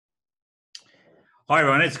Hi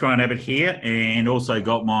everyone, it's Grant Abbott here, and also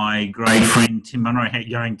got my great friend Tim Munro. How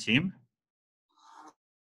you going, Tim?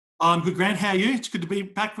 I'm good, Grant. How are you? It's good to be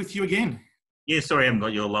back with you again. Yeah, sorry I haven't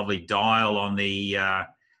got your lovely dial on the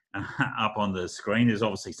up on the screen. There's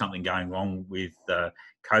obviously something going wrong with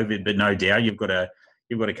COVID, but no doubt you've got a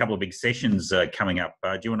couple of big sessions coming up.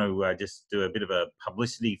 Do you want to just do a bit of a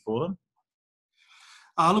publicity for them?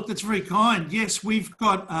 Look, that's very kind. Yes, we've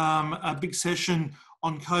got a big session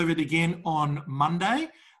on COVID again on Monday,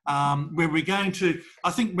 where we're going to, I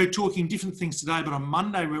think we're talking different things today, but on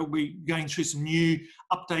Monday we'll be going through some new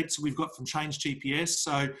updates we've got from ChangeGPS.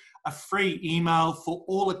 So a free email for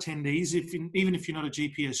all attendees, even if you're not a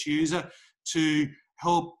GPS user, to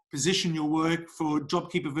help position your work for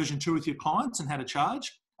JobKeeper version 2 with your clients and how to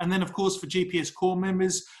charge. And then, of course, for GPS core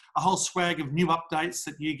members, a whole swag of new updates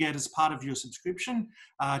that you get as part of your subscription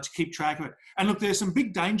to keep track of it. And look, there's some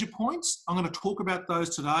big danger points. I'm going to talk about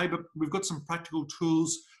those today, but we've got some practical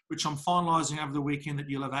tools which I'm finalising over the weekend that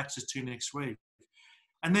you'll have access to next week.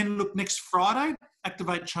 And then, look, next Friday,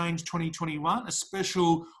 Activate Change 2021, a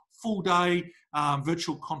special full-day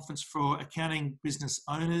virtual conference for accounting business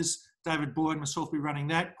owners. David Boyd and myself will be running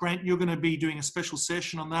that. Grant, you're going to be doing a special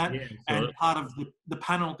session on that, Yeah, and part of the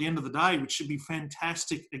panel at the end of the day, which should be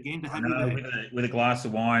fantastic again to have you there. With a glass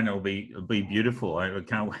of wine, it'll be beautiful. I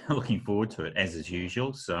can't looking forward to it as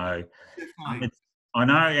usual. So I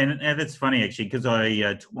know, and it's funny actually because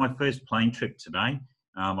I took my first plane trip today.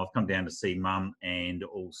 I've come down to see Mum and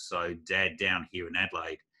also Dad down here in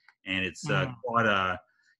Adelaide, and it's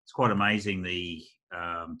quite amazing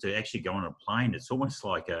to actually go on a plane. It's almost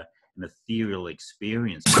like an ethereal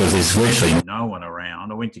experience because there's virtually no one around.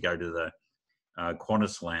 I went to go to the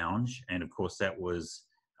Qantas Lounge, and of course that was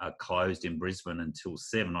closed in Brisbane until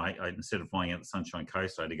 7. I instead of flying out the Sunshine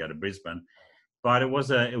Coast, I had to go to Brisbane. But it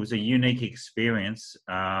was a unique experience,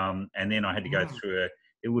 and then I had to go through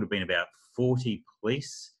it would have been about 40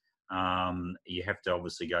 police. You have to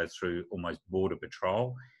obviously go through almost border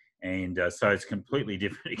patrol, and so it's a completely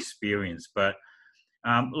different experience. But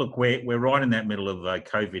look, we're right in that middle of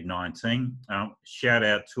COVID-19. Shout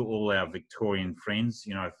out to all our Victorian friends.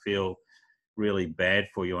 You know, I feel really bad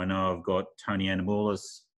for you. I know I've got Tony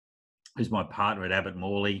Anamoulis, who's my partner at Abbott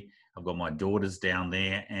Morley. I've got my daughters down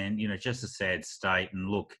there, and you know, just a sad state. And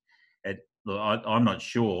look, I'm not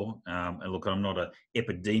sure. And look, I'm not an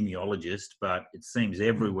epidemiologist, but it seems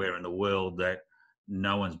everywhere in the world that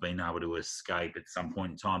no one's been able to escape. At some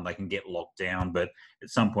point in time, they can get locked down, but at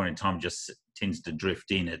some point in time, just tends to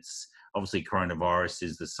drift in. It's obviously coronavirus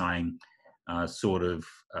is the same sort of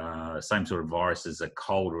virus as a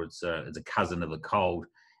cold, or it's a cousin of the cold,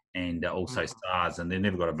 and also SARS, and they've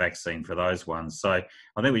never got a vaccine for those ones. So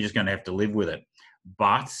I think we're just going to have to live with it.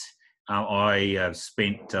 But I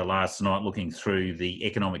spent last night looking through the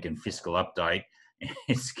economic and fiscal update, and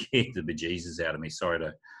it scared the bejesus out of me. Sorry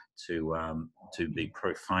to be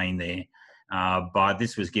profane there, but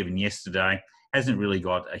this was given yesterday. Hasn't really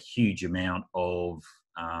got a huge amount of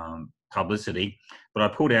publicity, but I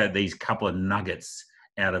pulled out these couple of nuggets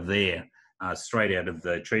out of there, straight out of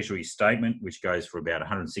the Treasury statement, which goes for about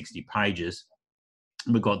 160 pages.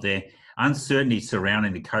 We've got there uncertainty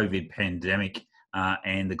surrounding the COVID pandemic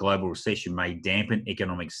and the global recession may dampen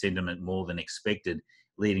economic sentiment more than expected,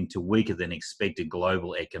 leading to weaker than expected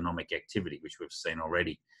global economic activity, which we've seen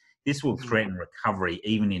already. This will threaten recovery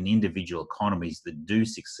even in individual economies that do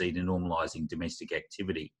succeed in normalising domestic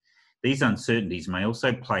activity. These uncertainties may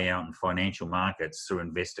also play out in financial markets through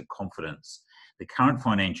investor confidence. The current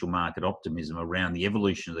financial market optimism around the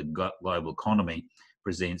evolution of the global economy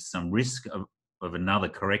presents some risk of another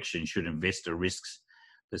correction should investor risks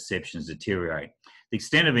perceptions deteriorate. The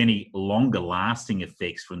extent of any longer lasting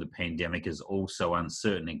effects from the pandemic is also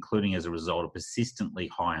uncertain, including as a result of persistently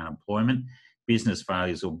high unemployment, business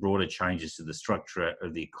failures, or broader changes to the structure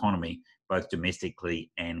of the economy, both domestically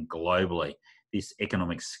and globally. This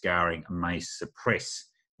economic scarring may suppress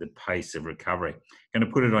the pace of recovery. Going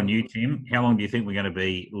to put it on you, Tim. How long do you think we're going to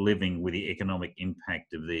be living with the economic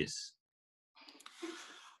impact of this?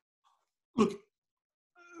 Look,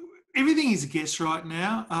 everything is a guess right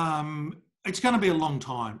now. It's going to be a long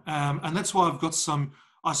time. And that's why I've got some,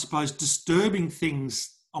 I suppose, disturbing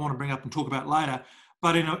things I want to bring up and talk about later,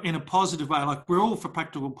 but in a positive way. Like, we're all for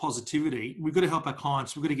practical positivity. We've got to help our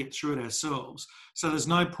clients. We've got to get through it ourselves. So there's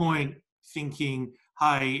no point thinking,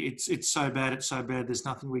 hey, it's so bad, there's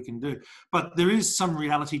nothing we can do. But there is some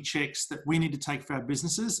reality checks that we need to take for our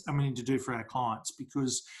businesses and we need to do for our clients.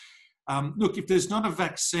 Because, look, if there's not a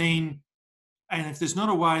vaccine and if there's not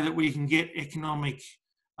a way that we can get economic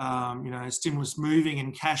stimulus moving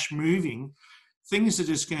and cash moving, things are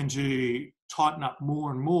just going to tighten up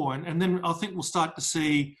more and more. And then I think we'll start to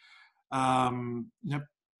see,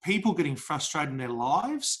 people getting frustrated in their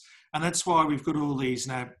lives. And that's why we've got all these,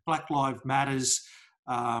 Black Lives Matters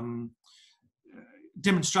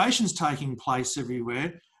demonstrations taking place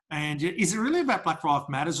everywhere. And is it really about Black Lives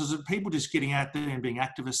Matters, or is it people just getting out there and being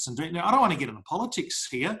activists and doing? Now, I don't want to get into politics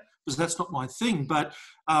here because that's not my thing. But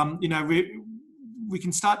we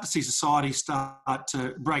can start to see society start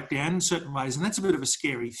to break down in certain ways, and that's a bit of a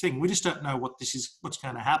scary thing. We just don't know what's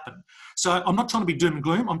going to happen. So I'm not trying to be doom and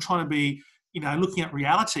gloom. I'm trying to be, looking at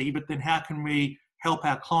reality. But then, how can we help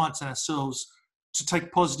our clients and ourselves to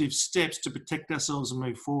take positive steps to protect ourselves and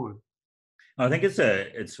move forward? I think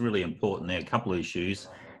it's really important. There are a couple of issues.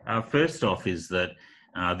 First off is that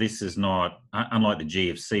this is not, unlike the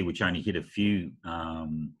GFC, which only hit a few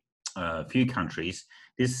countries.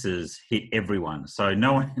 This has hit everyone, so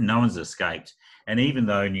no one's escaped. And even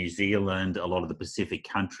though New Zealand, a lot of the Pacific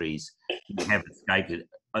countries have escaped it,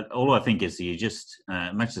 all I think is you're just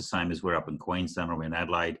much the same as we're up in Queensland or in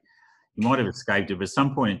Adelaide. You might have escaped it, but at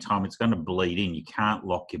some point in time, it's going to bleed in. You can't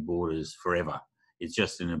lock your borders forever. It's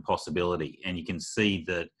just an impossibility. And you can see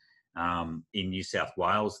that in New South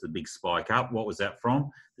Wales, the big spike up. What was that from?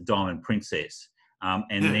 The Diamond Princess.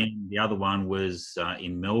 Then the other one was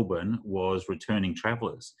in Melbourne, was returning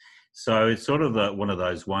travellers. So it's sort of one of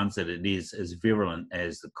those ones that it is as virulent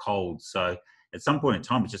as the cold. So at some point in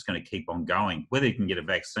time, it's just going to keep on going. Whether you can get a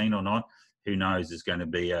vaccine or not, who knows, is going to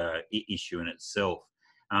be an issue in itself.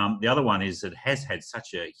 The other one is it has had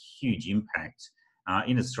such a huge impact.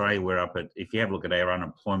 In Australia, we're up at, if you have a look at our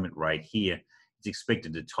unemployment rate here, it's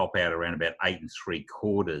expected to top out around about 8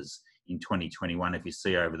 3/4 in 2021, if you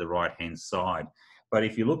see over the right-hand side. But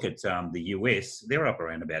if you look at the US, they're up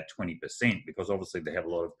around about 20% because obviously they have a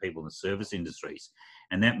lot of people in the service industries.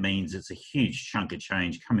 And that means it's a huge chunk of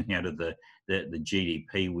change coming out of the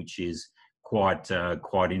GDP, which is quite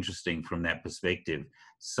interesting from that perspective.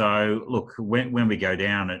 So look, when we go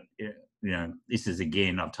down, this is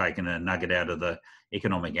again, I've taken a nugget out of the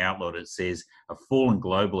economic outlook. It says a fall in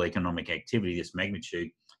global economic activity this magnitude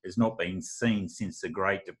has not been seen since the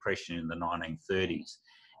Great Depression in the 1930s.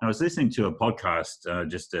 And I was listening to a podcast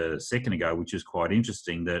just a second ago, which was quite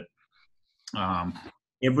interesting, that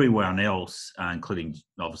everyone else, including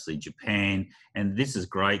obviously Japan, and this is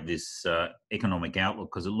great, this economic outlook,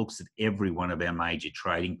 because it looks at every one of our major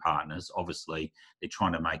trading partners. Obviously, they're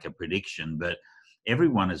trying to make a prediction, but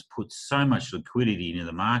everyone has put so much liquidity into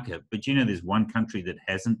the market. But there's one country that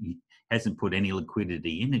hasn't put any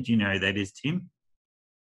liquidity in it. Do you know who that is, Tim?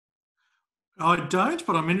 I don't,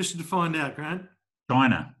 but I'm interested to find out, Grant.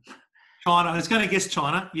 China. I was going to guess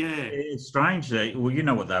China. Yeah. It's strange. Well, you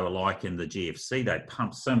know what they were like in the GFC. They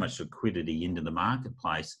pumped so much liquidity into the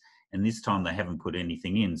marketplace, and this time they haven't put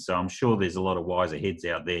anything in. So I'm sure there's a lot of wiser heads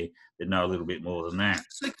out there that know a little bit more than that.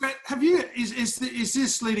 So, Grant, is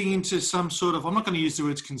this leading into some sort of, I'm not going to use the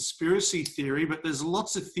words conspiracy theory, but there's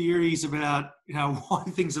lots of theories about why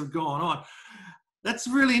things have gone on. That's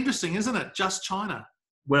really interesting, isn't it? Just China.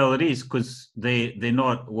 Well, it is, because they're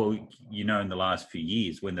not, well, in the last few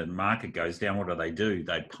years, when the market goes down, what do?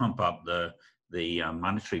 They pump up the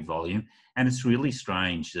monetary volume. And it's really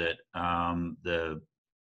strange that the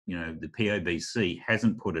POBC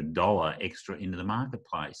hasn't put $1 extra into the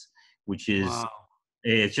marketplace, which is, wow.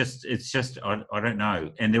 It's just, I don't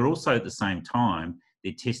know. And they're also at the same time,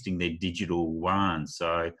 they're testing their digital yuan.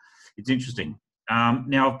 So it's interesting.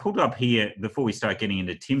 Now I've pulled up here, before we start getting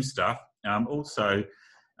into Tim's stuff,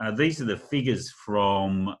 these are the figures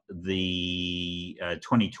from the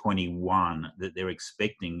 2021 that they're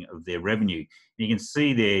expecting of their revenue. And you can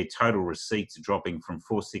see their total receipts dropping from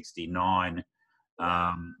 469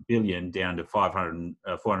 billion down to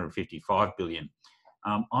 455 billion.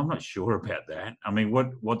 I'm not sure about that. I mean,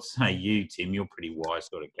 what say you, Tim? You're a pretty wise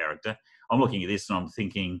sort of character. I'm looking at this and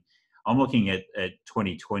I'm looking at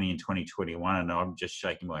 2020 and 2021, and I'm just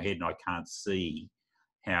shaking my head, and I can't see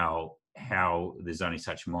how there's only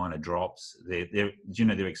such minor drops. They're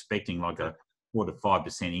expecting like a 4 to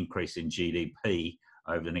 5% increase in GDP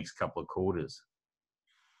over the next couple of quarters.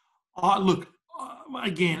 Look,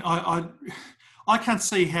 again, I can't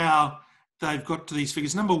see how they've got to these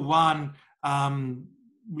figures. Number one,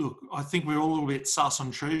 look, I think we're all a little bit sus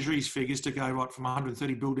on Treasury's figures to go right from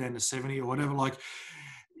 130 bill down to 70 or whatever.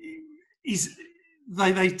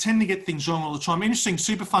 They tend to get things wrong all the time. Interesting,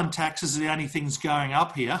 super fund taxes are the only things going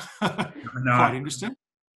up here. No. Quite interesting.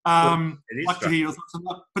 Like to hear your thoughts on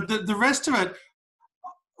that. But the rest of it,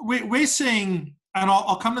 we're seeing, and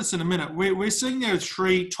I'll come to this in a minute, we're seeing there are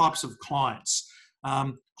three types of clients.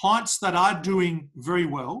 Clients that are doing very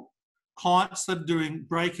well, clients that are doing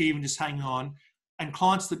break even, just hanging on, and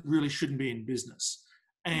clients that really shouldn't be in business.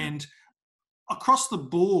 And across the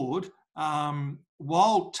board,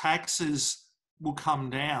 while taxes will come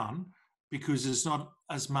down because there's not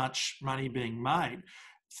as much money being made,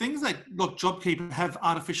 things like, look, JobKeeper have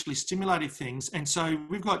artificially stimulated things. And so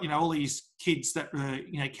we've got, all these kids that were,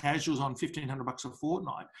 casuals on $1,500 a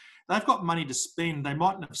fortnight. They've got money to spend. They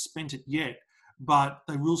mightn't have spent it yet, but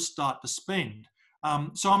they will start to spend.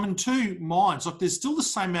 So I'm in two minds. Like, there's still the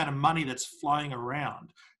same amount of money that's flowing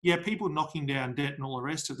around. Yeah, people knocking down debt and all the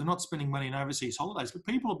rest of it. They're not spending money in overseas holidays, but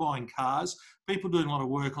people are buying cars, people doing a lot of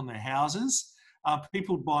work on their houses,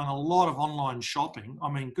 people buying a lot of online shopping. I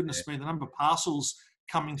mean, goodness me, the number of parcels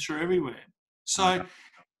coming through everywhere. So,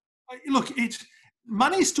 look,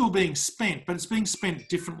 money is still being spent, but it's being spent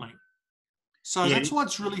differently. So that's why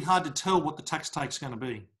it's really hard to tell what the tax take's going to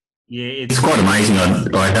be. Yeah, it's quite amazing.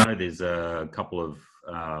 I know there's a couple of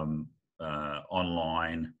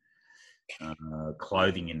online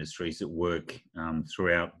clothing industries that work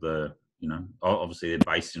throughout the, obviously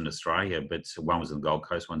they're based in Australia, but one was on the Gold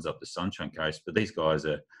Coast, one's up the Sunshine Coast. But these guys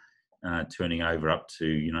are turning over up to,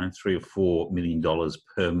 $3 or $4 million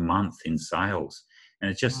per month in sales. And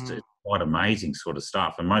it's just it's quite amazing sort of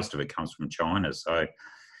stuff. And most of it comes from China. So,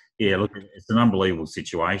 yeah, look, it's an unbelievable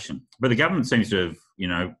situation. But the government seems to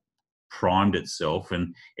have, primed itself.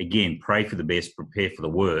 And again, pray for the best, prepare for the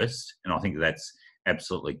worst. And I think that's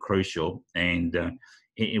absolutely crucial. And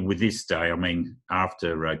with this day, I mean,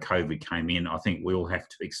 after COVID came in, I think we all have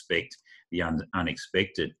to expect the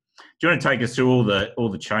unexpected. Do you want to take us through all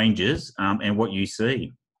the changes and what you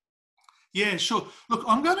see? Yeah, sure. Look,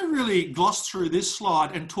 I'm going to really gloss through this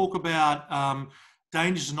slide and talk about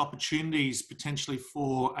dangers and opportunities potentially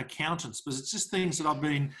for accountants, because it's just things that I've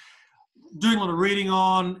been doing a lot of reading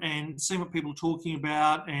on and seeing what people are talking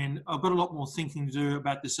about, and I've got a lot more thinking to do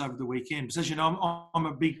about this over the weekend. Because as you know, I'm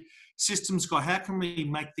a big systems guy. How can we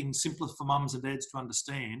make things simpler for mums and dads to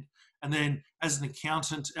understand? And then as an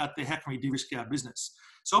accountant out there, how can we de-risk our business?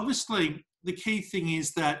 So obviously the key thing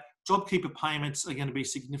is that JobKeeper payments are going to be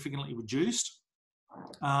significantly reduced.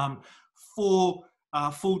 For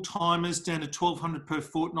full-timers, down to $1,200 per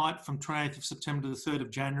fortnight from 28th of September to the 3rd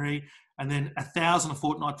of January, and then $1,000 a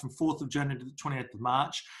fortnight from 4th of January to the 28th of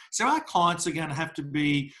March. So our clients are going to have to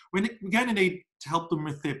we're going to need to help them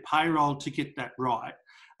with their payroll to get that right.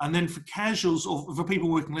 And then for casuals, or for people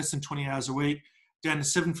working less than 20 hours a week, down to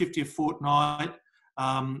 $750 a fortnight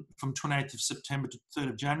from 28th of September to 3rd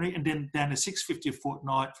of January, and then down to $650 a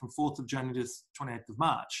fortnight from 4th of January to 28th of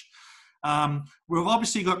March. We've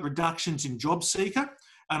obviously got reductions in job seeker,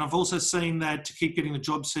 and I've also seen that to keep getting the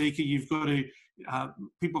job seeker, you've got to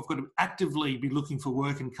people have got to actively be looking for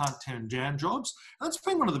work and can't turn down jobs. And that's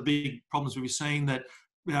been one of the big problems we've seen, that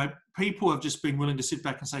people have just been willing to sit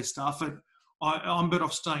back and say, "Stuff it, I'm better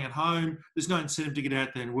off staying at home. There's no incentive to get out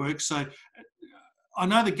there and work." So I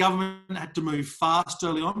know the government had to move fast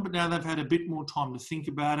early on, but now they've had a bit more time to think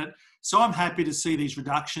about it. So I'm happy to see these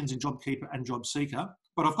reductions in JobKeeper and JobSeeker,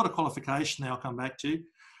 but I've got a qualification there I'll come back to.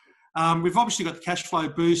 We've obviously got the cash flow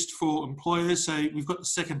boost for employers. So we've got the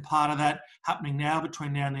second part of that happening now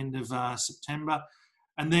between now and the end of September.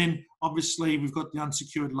 And then obviously we've got the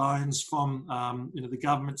unsecured loans from the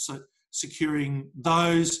government, so securing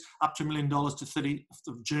those up to $1 million to 30th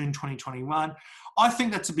of June 2021. I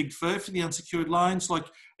think that's a big fur for the unsecured loans. Like,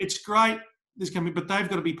 it's great, but they've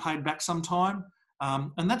got to be paid back sometime.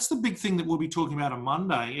 And that's the big thing that we'll be talking about on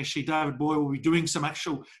Monday. Actually, David Boyle will be doing some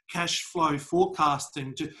actual cash flow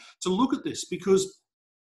forecasting to look at this, because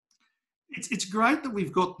it's great that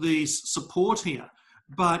we've got these support here,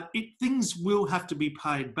 but things will have to be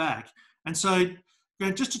paid back. And so,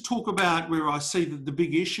 just to talk about where I see the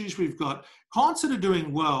big issues, we've got clients that are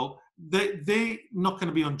doing well, they're not going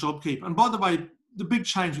to be on JobKeeper. And by the way, the big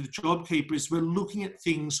change with JobKeeper is we're looking at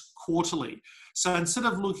things quarterly. So instead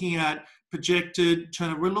of looking at projected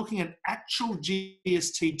turnover, we're looking at actual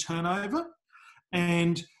GST turnover.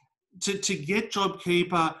 And to get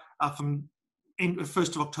JobKeeper from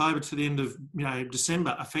 1st of October to the end of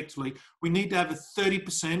December, effectively, we need to have a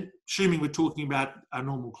 30%, assuming we're talking about our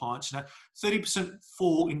normal clients, 30%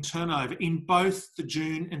 fall in turnover in both the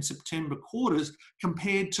June and September quarters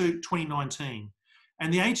compared to 2019.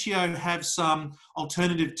 And the ATO have some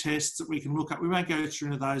alternative tests that we can look at. We won't go through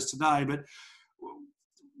into those today, but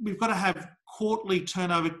we've got to have quarterly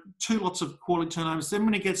turnover, 2 lots of quarterly turnovers. Then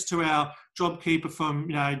when it gets to our JobKeeper from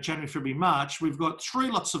January, February, March, we've got 3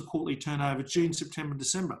 lots of quarterly turnover, June, September,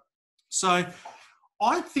 December. So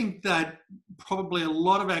I think that probably a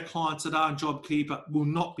lot of our clients that are on JobKeeper will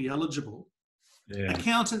not be eligible. Yeah.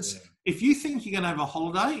 Accountants, if you think you're going to have a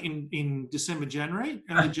holiday in December, January,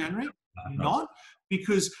 early January, not,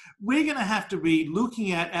 because we're going to have to be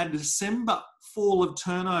looking at our December fall of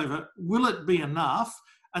turnover. Will it be enough?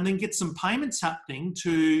 And then get some payments happening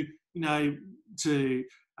to,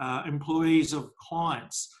 employees of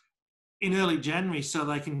clients in early January so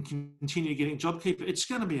they can continue getting JobKeeper. It's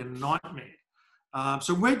going to be a nightmare.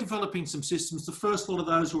 So we're developing some systems. The first lot of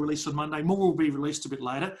those will release on Monday. More will be released a bit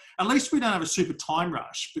later. At least we don't have a super time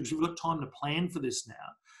rush because we've got time to plan for this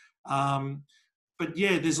now. But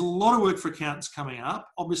yeah, there's a lot of work for accountants coming up.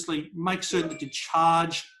 Obviously, make certain that you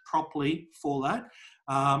charge properly for that.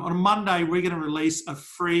 On Monday, we're going to release a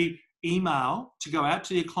free email to go out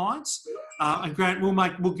to your clients. And Grant,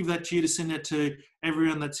 we'll give that to you to send that to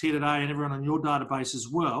everyone that's here today and everyone on your database as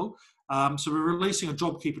well. So we're releasing a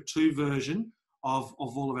JobKeeper 2 version of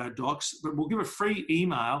all of our docs, but we'll give a free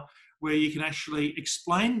email where you can actually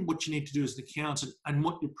explain what you need to do as an accountant and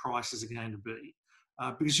what your prices are going to be,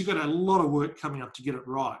 because you've got a lot of work coming up to get it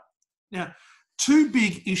right. Now, 2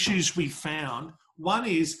 big issues we found. One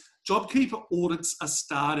is JobKeeper audits are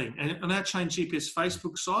starting. And on our ChangeGPS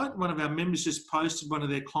Facebook site, one of our members just posted one of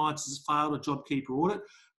their clients has failed a JobKeeper audit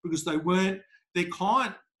because their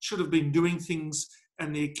client should have been doing things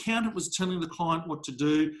and the accountant was telling the client what to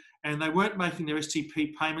do and they weren't making their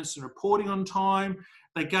STP payments and reporting on time.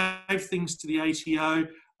 They gave things to the ATO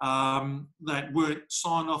that weren't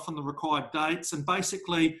signed off on the required dates. And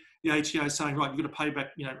basically the ATO is saying, right, you've got to pay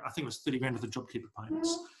back, I think it was 30 grand of the JobKeeper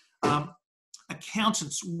payments.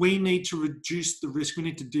 Accountants, we need to reduce the risk. We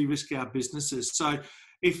need to de-risk our businesses. So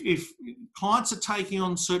if clients are taking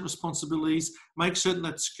on certain responsibilities, make certain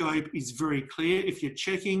that scope is very clear. If you're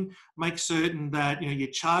checking, make certain that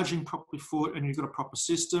you're charging properly for it and you've got a proper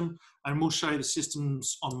system. And we'll show you the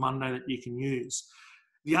systems on Monday that you can use.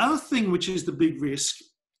 The other thing, which is the big risk,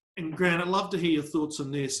 and Grant, I'd love to hear your thoughts on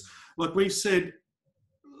this. Like we've said,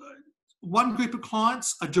 one group of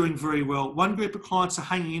clients are doing very well. One group of clients are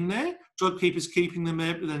hanging in there. JobKeeper's keeping them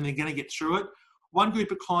there, but then they're going to get through it. One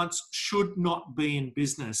group of clients should not be in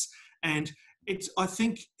business. And I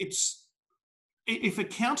think if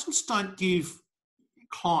accountants don't give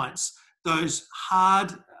clients those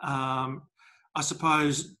hard,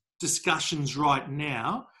 discussions right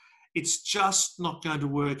now, it's just not going to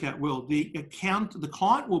work out well. The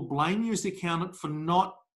client will blame you as the accountant for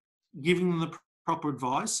not giving them the proper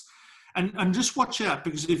advice. And just watch out,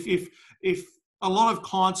 because if a lot of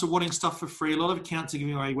clients are wanting stuff for free, a lot of accountants are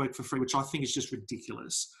giving away work for free, which I think is just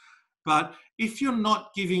ridiculous. But if you're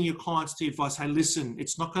not giving your clients the advice, hey, listen,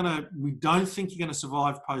 we don't think you're going to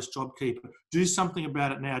survive post JobKeeper. Do something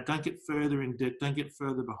about it now. Don't get further in debt. Don't get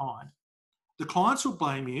further behind. The clients will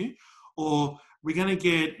blame you, or we're going to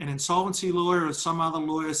get an insolvency lawyer or some other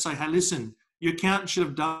lawyer say, hey, listen, your accountant should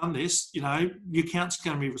have done this. Your accountant's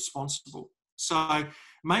going to be responsible. So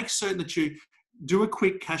make certain that you do a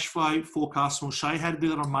quick cash flow forecast. We'll show you how to do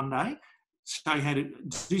that on Monday. Show you how to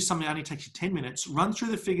do something that only takes you 10 minutes. Run through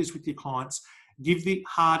the figures with your clients. Give the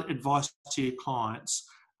hard advice to your clients.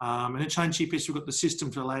 And at ChangeGPS, we've got the system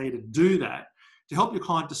to allow you to do that, to help your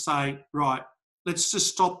client to say, right, let's just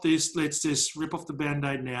stop this. Let's just rip off the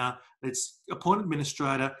Band-Aid now. Let's appoint an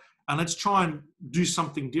administrator and let's try and do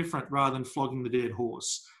something different rather than flogging the dead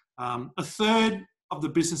horse. A third of the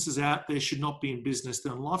businesses out there should not be in business.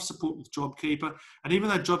 They're on life support with JobKeeper. And even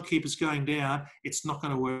though JobKeeper's going down, it's not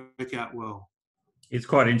going to work out well. It's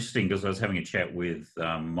quite interesting because I was having a chat with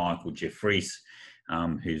Michael Jeffries,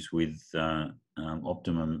 who's with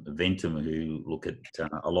Optimum Eventum, who look at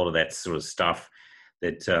a lot of that sort of stuff,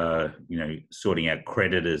 that, sorting out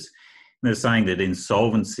creditors. And they're saying that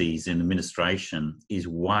insolvencies in administration is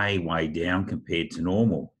way, way down compared to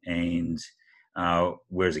normal. And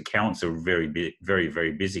whereas accountants are very, very,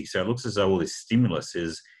 very busy. So it looks as though all this stimulus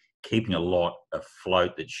is keeping a lot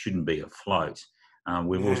afloat that shouldn't be afloat.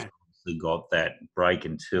 We've also got that break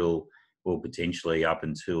potentially up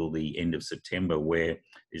until the end of September, where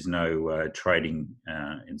there's no trading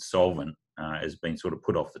insolvent has been sort of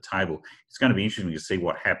put off the table. It's going to be interesting to see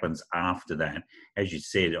what happens after that. As you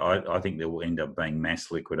said, I think there will end up being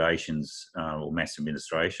mass liquidations or mass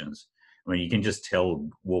administrations. I mean, you can just tell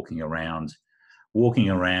walking around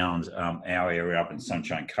our area up in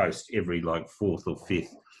Sunshine Coast, every fourth or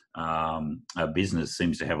fifth business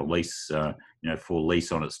seems to have a lease, full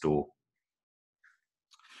lease on its door.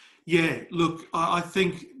 Yeah, look, I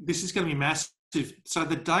think this is going to be massive. So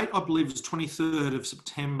the date, I believe, is 23rd of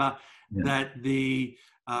September that the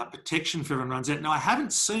protection for everyone runs out. Now, I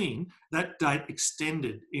haven't seen that date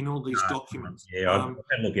extended in all these documents. Yeah, I've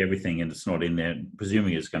had a look at everything and it's not in there,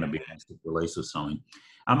 presuming it's going to be a massive release or something.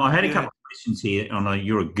 I had a couple of questions here. I know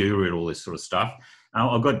you're a guru at all this sort of stuff.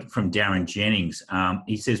 I've got from Darren Jennings.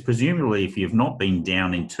 He says, presumably, if you've not been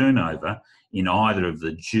down in turnover, in either of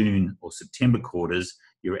the June or September quarters,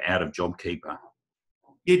 you're out of JobKeeper.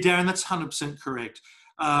 Yeah, Darren, that's 100% correct.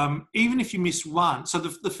 Even if you miss one, so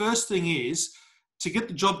the first thing is to get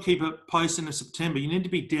the JobKeeper post in September, you need to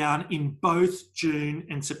be down in both June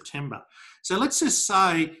and September. So let's just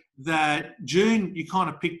say that June you kind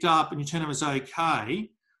of picked up and your turnover was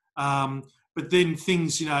okay, but then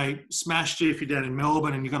things, smashed you if you're down in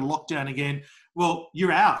Melbourne and you've got a lockdown again. Well,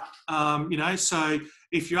 you're out. So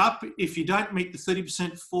if you don't meet the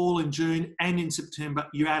 30% fall in June and in September,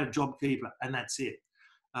 you're out of JobKeeper, and that's it.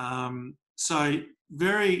 So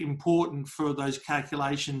very important for those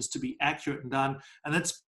calculations to be accurate and done, and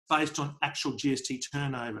that's based on actual GST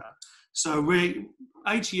turnover. So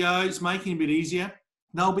ATO is making it a bit easier.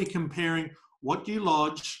 They'll be comparing what you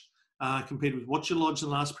lodge compared with what you lodged in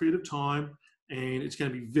the last period of time, and it's going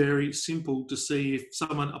to be very simple to see if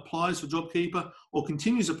someone applies for JobKeeper or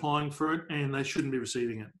continues applying for it and they shouldn't be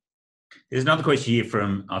receiving it. There's another question here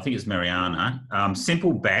from, I think it's Mariana.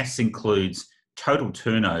 Simple BAS includes total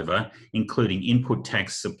turnover, including input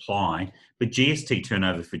tax supply, but GST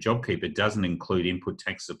turnover for JobKeeper doesn't include input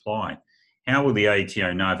tax supply. How will the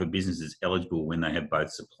ATO know if a business is eligible when they have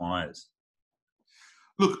both suppliers?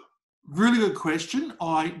 Look, really good question.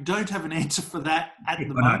 I don't have an answer for that at the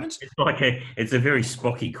moment. It's a very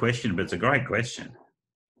spocky question, but it's a great question.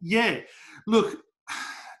 Yeah. Look,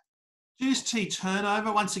 GST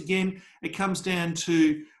turnover, once again, it comes down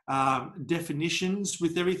to definitions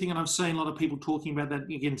with everything, and I've seen a lot of people talking about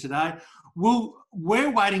that again today.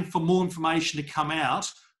 We're waiting for more information to come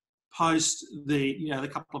out post the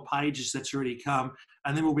couple of pages that's already come,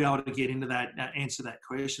 and then we'll be able to get into that, answer that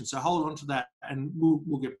question. So hold on to that, and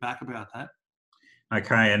we'll get back about that.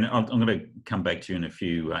 Okay, and I'm going to come back to you in a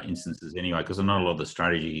few instances anyway, because I know a lot of the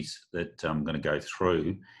strategies that I'm going to go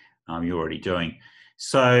through, you're already doing.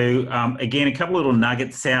 So again, a couple of little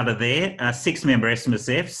nuggets out of there. 6-member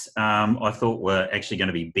SMSFs I thought were actually going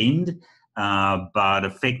to be binned, but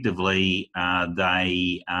effectively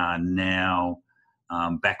they are now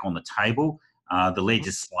back on the table. The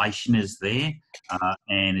legislation is there,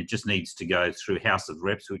 and it just needs to go through House of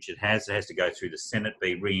Reps, which it has. It has to go through the Senate,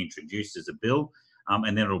 be reintroduced as a bill,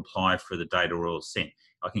 and then it'll apply for the data royal assent.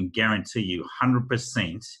 I can guarantee you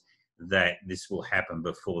 100% that this will happen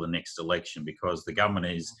before the next election, because the government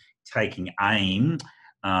is taking aim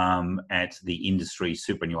at the industry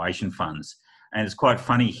superannuation funds. And it's quite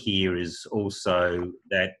funny here is also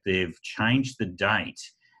that they've changed the date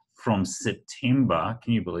from September,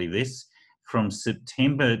 can you believe this? From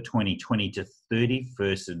September 2020 to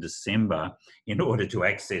 31st of December in order to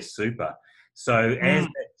access super. So as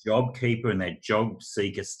that JobKeeper and that job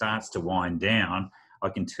seeker starts to wind down, I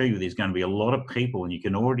can tell you there's going to be a lot of people, and you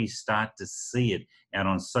can already start to see it out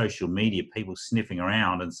on social media, people sniffing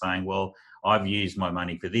around and saying, well, I've used my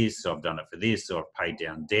money for this, so I've done it for this, so I've paid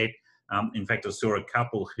down debt. In fact, I saw a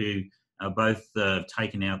couple who both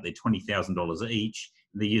taken out their $20,000 each.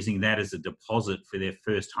 They're using that as a deposit for their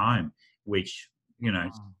first home, which,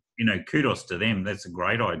 kudos to them. That's a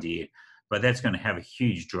great idea. But that's going to have a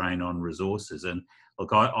huge drain on resources. And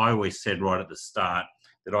look, I always said right at the start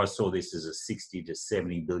that I saw this as a $60 to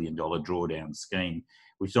 $70 billion drawdown scheme,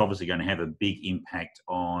 which is obviously going to have a big impact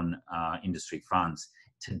on industry funds.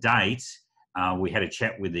 To date, we had a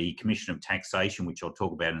chat with the Commissioner of Taxation, which I'll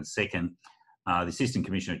talk about in a second. The Assistant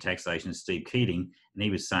Commissioner of Taxation is Steve Keating, and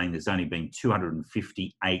he was saying there's only been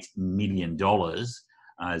 $258 million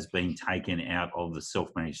has been taken out of the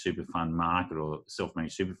self-managed super fund market or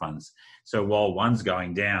self-managed super funds. So while one's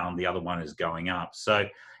going down, the other one is going up. So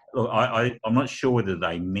look, I'm not sure whether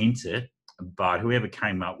they meant it, but whoever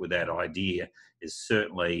came up with that idea is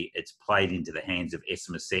certainly, it's played into the hands of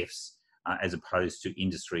SMSFs as opposed to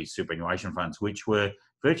industry superannuation funds, which were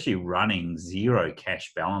virtually running zero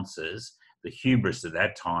cash balances. The hubris at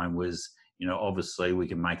that time was, obviously we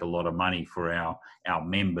can make a lot of money for our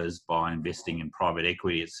members by investing in private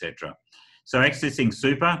equity, etc. So accessing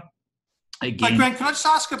super, again. Hey, Grant, can I just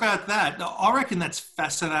ask about that? I reckon that's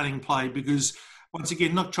fascinating play because, once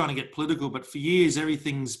again, not trying to get political, but for years,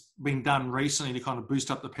 everything's been done recently to kind of boost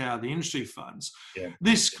up the power of the industry funds. Yeah.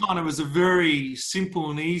 This kind of was a very simple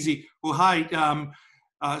and easy, well, hey,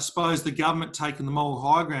 I suppose the government taking the moral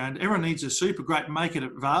high ground, everyone needs a super, great, make it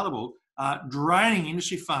available, draining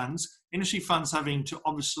industry funds having to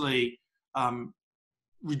obviously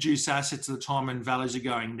reduce assets at the time when values are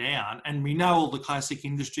going down. And we know all the classic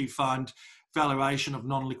industry fund valuation of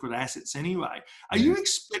non-liquid assets anyway. Are you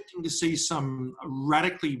expecting to see some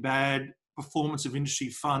radically bad performance of industry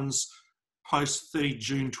funds post 30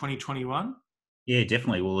 June 2021? Yeah,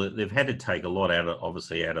 definitely. Well, they've had to take a lot out of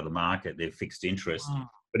the market. They've fixed interest.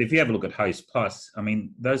 But if you have a look at Host Plus, I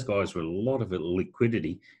mean, those guys were a lot of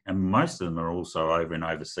liquidity, and most of them are also over in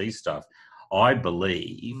overseas stuff. I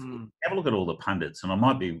believe, have a look at all the pundits, and I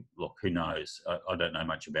might be, look, who knows? I don't know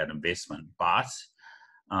much about investment, but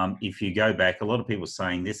if you go back, a lot of people are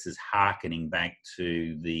saying this is hearkening back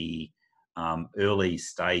to the early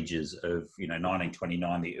stages of,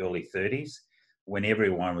 1929, the early 30s, when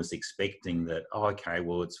everyone was expecting that, oh, okay,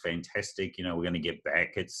 well, it's fantastic, we're going to get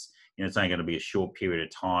back. It's, it's only going to be a short period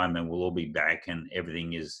of time and we'll all be back and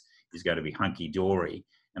everything is going to be hunky-dory.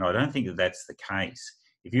 And I don't think that that's the case.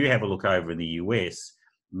 If you have a look over in the US,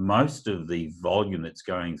 most of the volume that's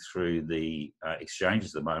going through the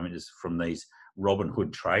exchanges at the moment is from these Robin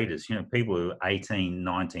Hood traders. People who are 18,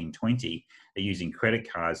 19, 20 are using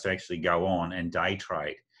credit cards to actually go on and day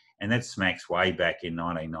trade. And that smacks way back in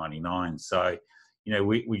 1999. So,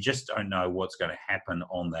 we just don't know what's going to happen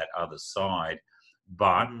on that other side.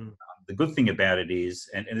 But the good thing about it is,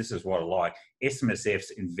 and this is what I like,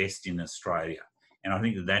 SMSFs invest in Australia. And I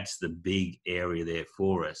think that that's the big area there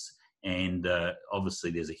for us. And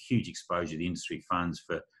obviously there's a huge exposure to industry funds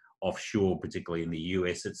for offshore, particularly in the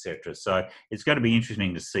US, etc. So it's going to be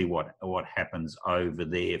interesting to see what happens over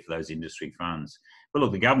there for those industry funds. But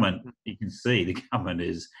look, the government, you can see the government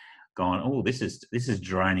is gone, oh, this is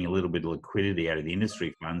draining a little bit of liquidity out of the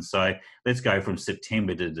industry funds. So let's go from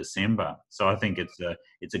September to December. So I think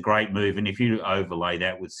it's a great move. And if you overlay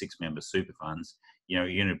that with 6-member super funds, you're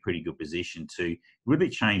in a pretty good position to really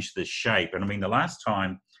change the shape. And I mean, the last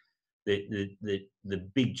time the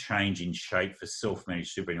big change in shape for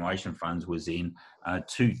self-managed superannuation funds was in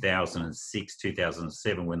 2006,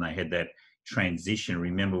 2007, when they had that transition.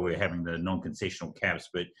 Remember, we were having the non-concessional caps,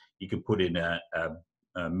 but you could put in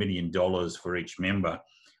 $1 million for each member.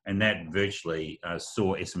 And that virtually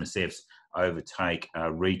saw SMSFs overtake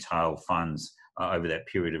retail funds over that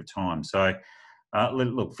period of time. So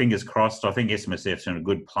look, fingers crossed. I think SMSF's in a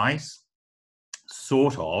good place,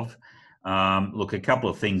 sort of. Look, a couple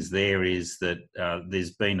of things there is that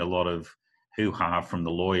there's been a lot of hoo-ha from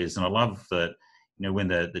the lawyers. And I love that, when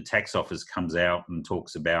the tax office comes out and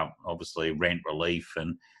talks about, obviously, rent relief,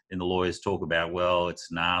 and then the lawyers talk about, well,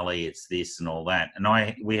 it's gnarly, it's this and all that. And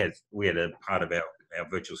we had a part of our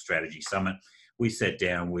virtual strategy summit. We sat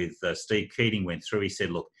down with Steve Keating, went through, he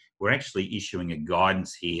said, look, we're actually issuing a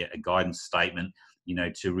guidance here, a guidance statement,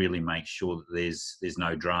 to really make sure that there's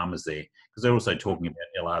no dramas there. Because they're also talking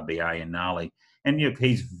about LRBA and gnarly. And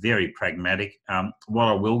he's very pragmatic. What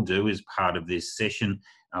I will do is part of this session,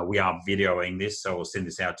 we are videoing this, so I'll send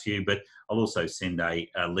this out to you, but I'll also send a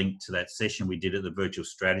link to that session we did at the Virtual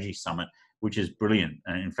Strategy Summit, which is brilliant.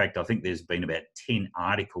 And in fact, I think there's been about 10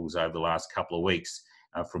 articles over the last couple of weeks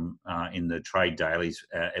from in the trade dailies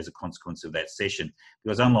as a consequence of that session.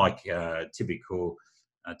 Because unlike typical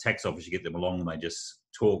tax office, you get them along and they just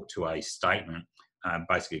talk to a statement,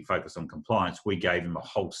 basically focus on compliance. We gave them a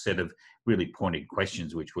whole set of really pointed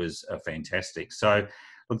questions, which was fantastic. So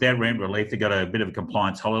look, that rent relief, they got a bit of a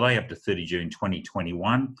compliance holiday up to 30 June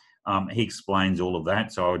 2021. He explains all of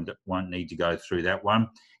that, so I won't need to go through that one.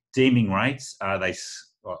 Deeming rates,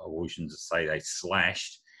 we shouldn't say they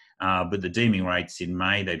slashed, but the deeming rates in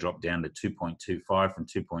May, they dropped down to 2.25 from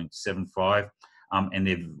 2.75. And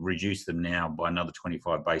they've reduced them now by another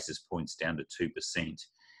 25 basis points down to 2%.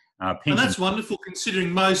 And that's wonderful,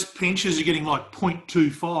 considering most pensions are getting like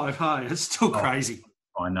 0.25. Hey, it's still crazy.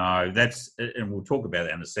 I know. And we'll talk about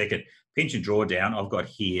that in a second. Pension drawdown, I've got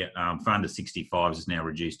here, for under 65s is now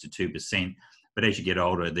reduced to 2%. But as you get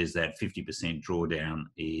older, there's that 50% drawdown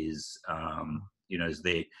is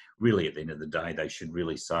there. Really, at the end of the day, they should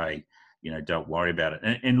really say, don't worry about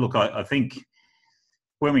it. And look, I think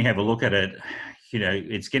when we have a look at it,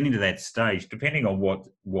 it's getting to that stage, depending on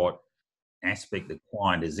what aspect the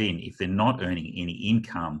client is in. If they're not earning any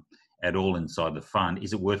income at all inside the fund,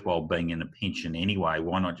 is it worthwhile being in a pension anyway?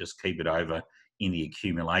 Why not just keep it over in the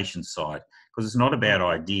accumulation side? Because it's not a bad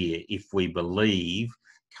idea if we believe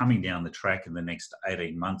coming down the track in the next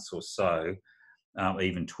 18 months or so,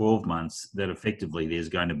 even 12 months, that effectively there's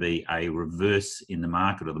going to be a reverse in the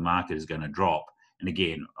market, or the market is going to drop. And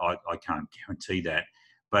again, I can't guarantee that.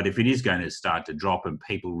 But if it is going to start to drop and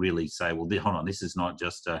people really say, well, hold on, this is not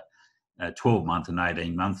just a 12-month and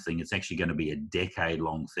 18-month thing, it's actually going to be a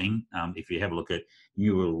decade-long thing. If you have a look at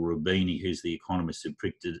Munro Rubini, who's the economist who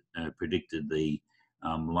predicted the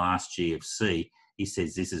last GFC, he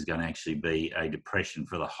says this is going to actually be a depression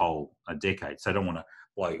for the whole decade. So I don't want to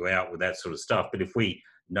blow you out with that sort of stuff. But if we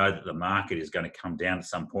know that the market is going to come down at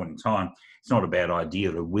some point in time, it's not a bad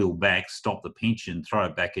idea to wheel back, stop the pension, throw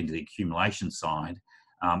it back into the accumulation side,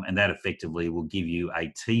 and that effectively will give you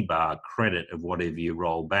a T-bar credit of whatever you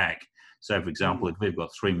roll back. So, for example, if we've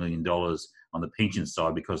got $3 million on the pension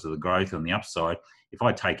side because of the growth on the upside, if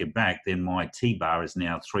I take it back, then my T-bar is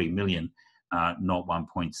now 3 million, not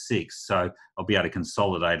 1.6. So I'll be able to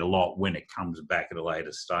consolidate a lot when it comes back at a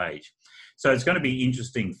later stage. So it's going to be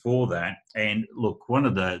interesting for that. And look, one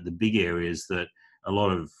of the big areas that a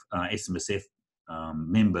lot of SMSF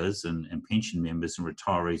members and pension members and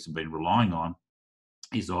retirees have been relying on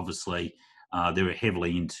is obviously they're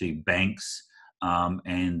heavily into banks,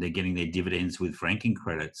 and they're getting their dividends with franking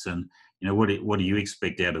credits. And what do you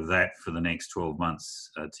expect out of that for the next 12 months,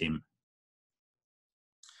 Tim?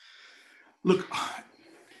 Look,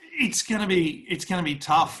 it's going to be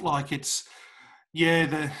tough. Like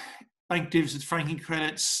the bank divs with franking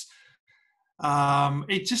credits.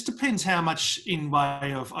 It just depends how much in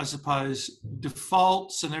way of, I suppose,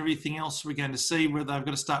 defaults and everything else we're going to see, where they've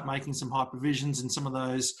got to start making some high provisions and some of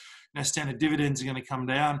those standard dividends are going to come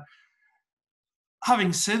down.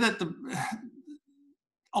 Having said that,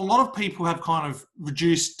 a lot of people have kind of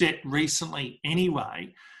reduced debt recently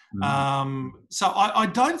anyway. So I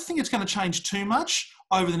don't think it's going to change too much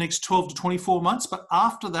over the next 12 to 24 months, but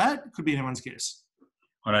after that, it could be anyone's guess.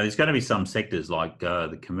 I know there's going to be some sectors like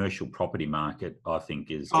the commercial property market, I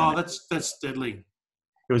think is. That's deadly.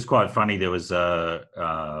 It was quite funny. There was one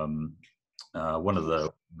of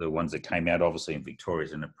the ones that came out, obviously in Victoria,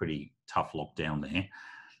 is in a pretty tough lockdown there.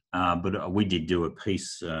 But we did do a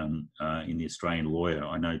piece in the Australian Lawyer.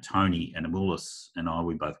 I know Tony and Amulis and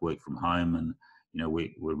we both work from home, and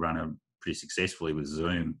we run it pretty successfully with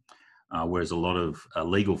Zoom. Whereas a lot of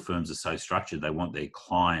legal firms are so structured, they want their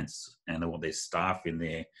clients and they want their staff in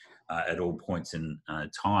there at all points in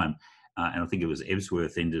time. And I think it was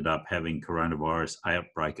Ebsworth ended up having coronavirus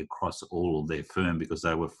outbreak across all of their firm because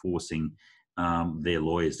they were forcing their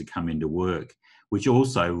lawyers to come into work, which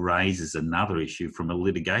also raises another issue from a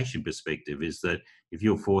litigation perspective, is that if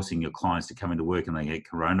you're forcing your clients to come into work and they get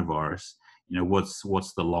coronavirus,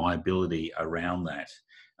 what's the liability around that?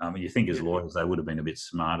 You think as lawyers they would have been a bit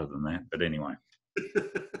smarter than that, but anyway, they're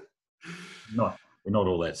not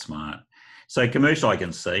all that smart. So commercial, I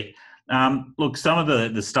can see. Look, some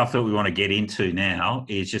of the stuff that we want to get into now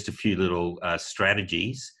is just a few little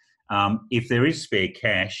strategies. If there is spare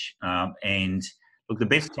cash, and look, the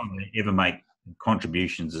best time to ever make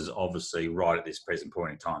contributions is obviously right at this present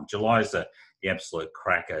point in time. July is the absolute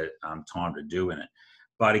cracker time to do in it.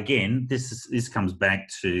 But again, this comes back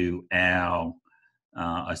to our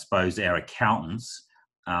I suppose our accountants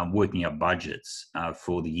working out budgets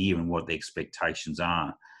for the year and what the expectations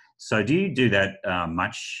are. So do you do that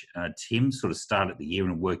much, Tim, sort of start at the year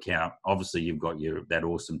and work out, obviously you've got that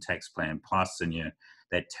awesome tax plan plus and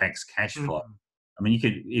that tax cash flow. I mean,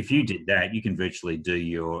 if you did that, you can virtually do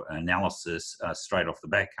your analysis straight off the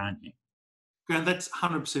bat, can't you? Grant, that's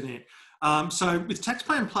 100% it. So with Tax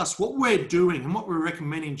Plan Plus, what we're doing and what we're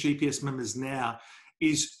recommending GPS members now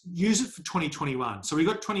is use it for 2021. So we've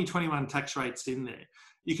got 2021 tax rates in there.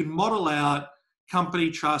 You can model out company,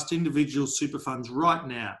 trust, individual super funds right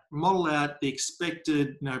now. Model out the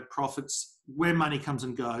expected profits, where money comes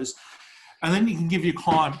and goes. And then you can give your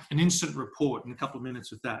client an instant report in a couple of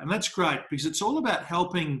minutes with that. And that's great because it's all about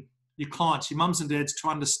helping your clients, your mums and dads, to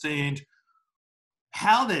understand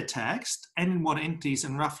how they're taxed and in what entities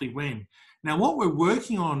and roughly when. Now, what we're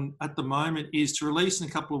working on at the moment is to release in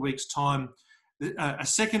a couple of weeks' time a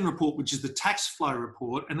second report, which is the tax flow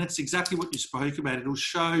report. And that's exactly what you spoke about. It'll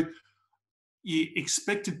show you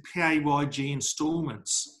expected PAYG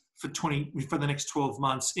instalments for the next 12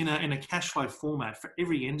 months in a cash flow format for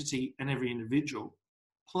every entity and every individual,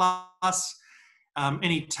 plus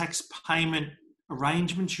any tax payment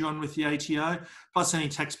arrangements you're on with the ATO, plus any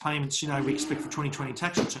tax payments we expect for 2020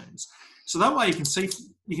 tax returns. So that way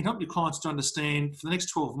you can help your clients to understand for the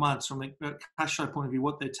next 12 months from a cash flow point of view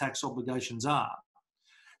what their tax obligations are.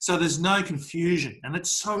 So there's no confusion, and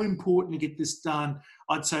it's so important to get this done,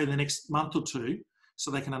 I'd say, the next month or two, so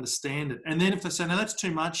they can understand it. And then if they say, no, that's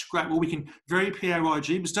too much, great, well, we can vary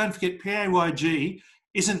PAYG, but don't forget PAYG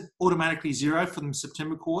isn't automatically zero for the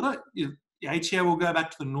September quarter. The ATO will go back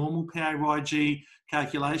to the normal PAYG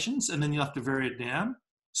calculations, and then you'll have to vary it down.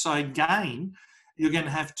 So again, you're going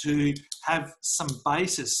to have some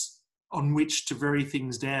basis on which to vary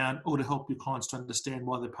things down or to help your clients to understand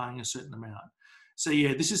why they're paying a certain amount. So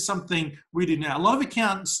yeah, this is something we do now. A lot of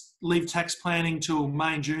accountants leave tax planning till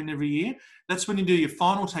May and June every year. That's when you do your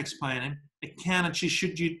final tax planning. Accountants, you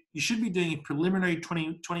should be doing your preliminary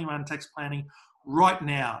 2021 tax planning right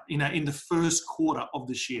now, in the first quarter of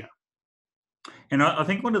this year. And I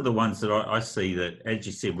think one of the ones that I see that, as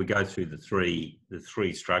you said, we go through the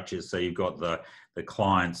three structures. So you've got the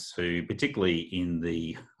clients who, particularly in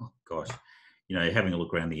the, oh gosh, having a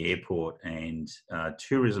look around the airport and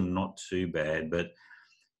tourism, not too bad, but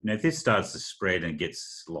if this starts to spread and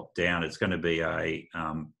gets locked down, it's going to be a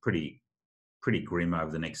pretty grim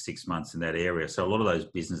over the next 6 months in that area. So a lot of those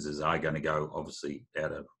businesses are going to go obviously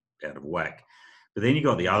out of whack. But then you've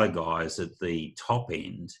got the other guys at the top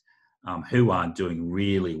end who aren't doing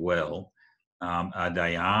really well.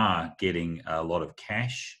 They are getting a lot of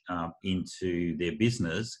cash into their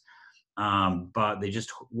business, but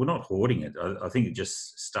we're not hoarding it. I think it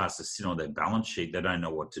just starts to sit on their balance sheet. They don't know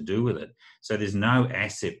what to do with it. So there's no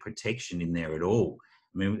asset protection in there at all.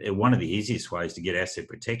 I mean, one of the easiest ways to get asset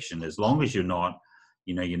protection, as long as you're not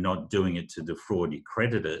doing it to defraud your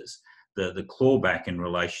creditors, the clawback in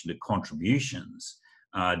relation to contributions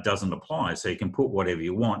doesn't apply. So you can put whatever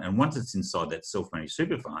you want. And once it's inside that self-managed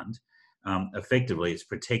super fund, effectively it's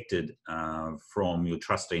protected from your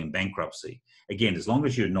trustee in bankruptcy. Again, as long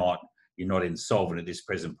as you're not insolvent at this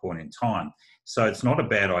present point in time. So it's not a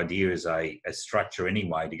bad idea as a structure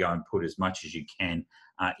anyway to go and put as much as you can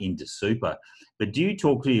into super. But do you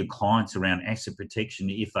talk to your clients around asset protection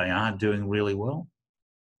if they are doing really well?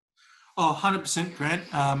 Oh, 100%, Grant.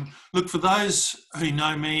 Look, for those who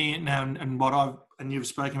know me now and what you've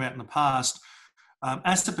spoken about in the past,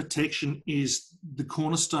 asset protection is the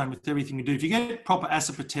cornerstone with everything we do. If you get proper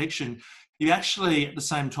asset protection, you actually at the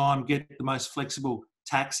same time get the most flexible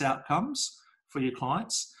tax outcomes for your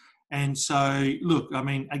clients. And so, look, I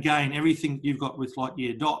mean, again, everything you've got with like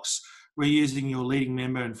your docs, we're using your leading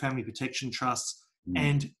member and family protection trusts.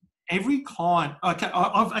 And every client, okay,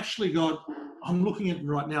 I'm looking at it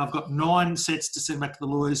right now, I've got 9 sets to send back to the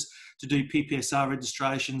lawyers to do PPSR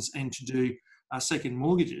registrations and to do second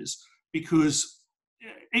mortgages, because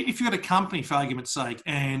if you've got a company, for argument's sake,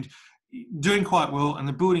 and doing quite well and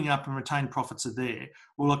the building up and retained profits are there,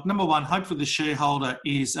 well, look, number one, hopefully the shareholder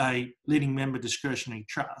is a leading member discretionary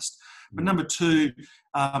trust. But number two,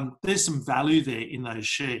 there's some value there in those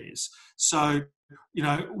shares. So,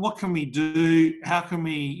 what can we do? How can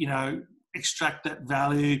we, extract that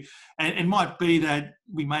value? And it might be that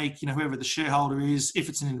we make, whoever the shareholder is, if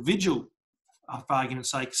it's an individual, for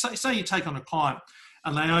argument's sake, say you take on a client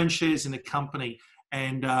and they own shares in a company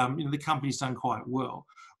and, the company's done quite well.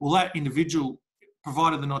 Well, that individual,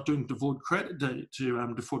 provided they're not doing defraud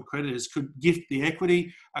creditors, could gift the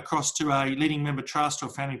equity across to a leading member trust or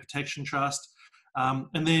family protection trust.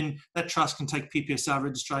 And then that trust can take PPSR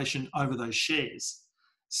registration over those shares.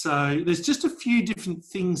 So there's just a few different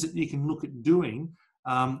things that you can look at doing.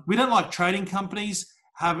 We don't like trading companies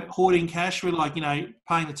hoarding cash. We're like,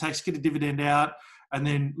 paying the tax, get a dividend out, and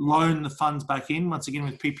then loan the funds back in, once again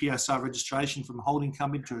with PPSR registration from a holding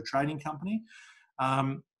company to a trading company.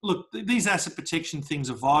 Look, these asset protection things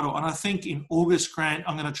are vital. And I think in August, Grant,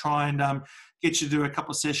 I'm going to try and get you to do a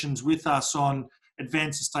couple of sessions with us on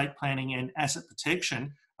advanced estate planning and asset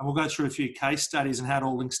protection. And we'll go through a few case studies and how it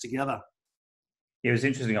all links together. Yeah, it was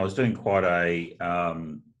interesting. I was doing quite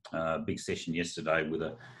a big session yesterday with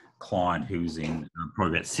a client who's in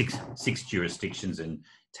probably about six jurisdictions and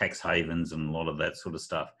tax havens and a lot of that sort of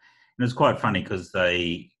stuff. And it's quite funny because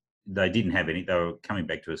they didn't have any. They were coming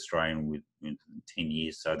back to Australia with 10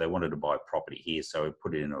 years, so they wanted to buy property here. So we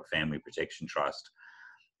put it into a family protection trust.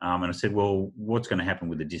 And I said, well, what's going to happen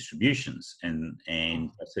with the distributions? And I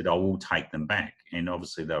said, I will take them back. And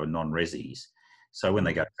obviously they were non-resis. So when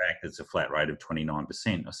they go back, it's a flat rate of 29%.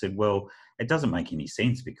 I said, well, it doesn't make any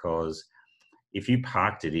sense, because if you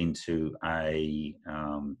parked it into a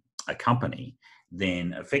company,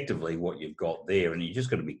 then effectively what you've got there, and you just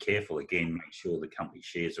got to be careful, again, make sure the company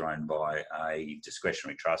shares are owned by a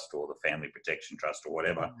discretionary trust or the family protection trust or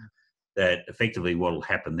whatever, that effectively what will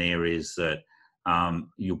happen there is that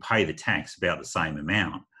you'll pay the tax about the same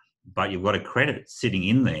amount, but you've got a credit sitting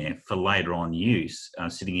in there for later on use,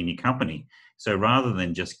 sitting in your company. So rather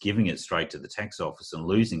than just giving it straight to the tax office and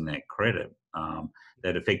losing that credit,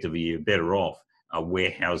 that effectively you're better off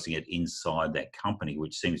warehousing it inside that company,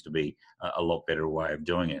 which seems to be a lot better way of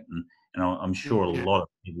doing it. And I'm sure a lot of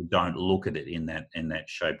people don't look at it in that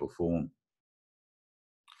shape or form.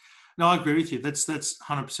 No, I agree with you. That's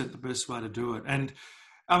 100% the best way to do it. And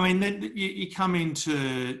I mean, then you come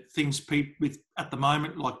into things with at the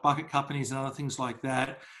moment, like bucket companies and other things like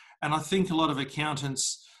that. And I think a lot of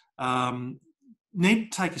accountants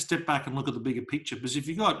need to take a step back and look at the bigger picture, because if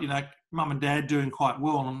you've got, mum and dad doing quite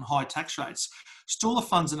well on high tax rates, store the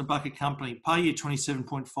funds in a bucket company, pay your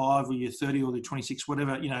 27.5 or your 30 or the 26,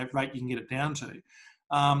 whatever, rate you can get it down to.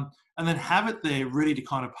 And then have it there ready to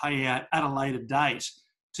kind of pay out at a later date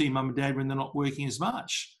to your mum and dad when they're not working as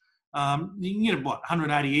much. You can get,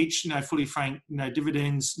 180 each, fully franked,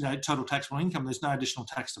 dividends, total taxable income. There's no additional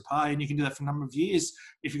tax to pay, and you can do that for a number of years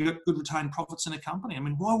if you've got good retained profits in a company. I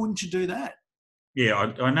mean, why wouldn't you do that?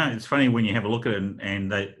 Yeah, I know. It's funny when you have a look at it,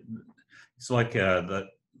 and it's like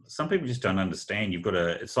some people just don't understand. You've got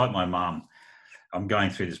to. It's like my mum. I'm going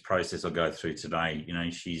through this process I'll go through today.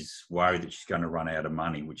 She's worried that she's going to run out of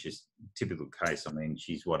money, which is a typical case. I mean,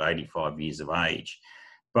 she's 85 years of age.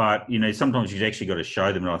 But, sometimes you've actually got to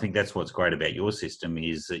show them. And I think that's what's great about your system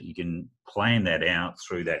is that you can plan that out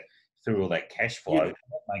through all that cash flow. Yeah.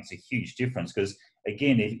 That makes a huge difference because,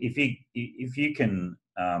 again, if you can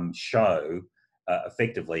show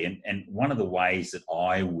effectively, and one of the ways that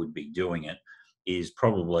I would be doing it is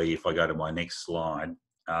probably, if I go to my next slide,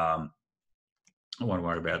 I won't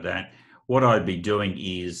worry about that. What I'd be doing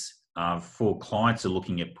is for clients who are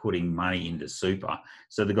looking at putting money into super,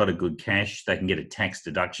 so they've got a good cash, they can get a tax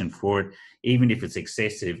deduction for it. Even if it's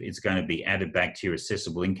excessive, it's going to be added back to your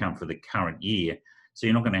assessable income for the current year. So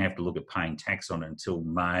you're not going to have to look at paying tax on it until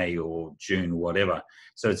May or June, whatever.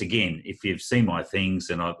 So it's, again, if you've seen my things,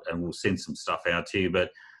 and we'll send some stuff out to you,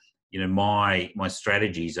 but my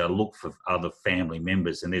strategies are look for other family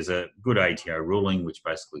members, and there's a good ATO ruling which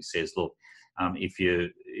basically says, look,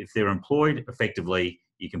 if they're employed effectively,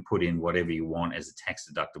 you can put in whatever you want as a tax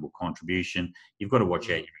deductible contribution. You've got to watch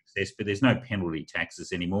out your excess, but there's no penalty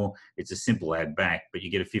taxes anymore. It's a simple add back, but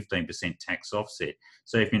you get a 15% tax offset.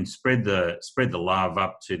 So if you can spread the love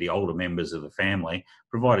up to the older members of the family,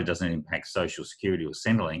 provided it doesn't impact Social Security or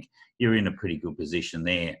Centrelink, you're in a pretty good position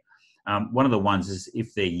there. One of the ones is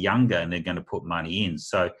if they're younger and they're going to put money in.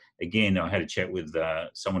 So again, I had a chat with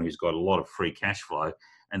someone who's got a lot of free cash flow,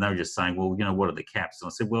 and they were just saying, well, what are the caps? And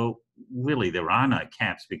I said, well, really, there are no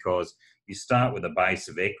caps because you start with a base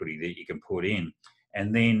of equity that you can put in,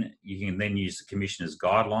 and then you can then use the Commissioner's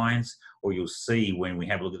guidelines, or you'll see when we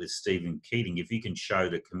have a look at this Stephen Keating, if you can show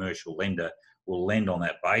the commercial lender will lend on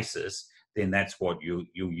that basis, then that's what you'll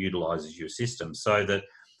utilise as your system. So that,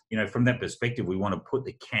 from that perspective, we want to put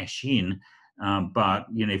the cash in, but,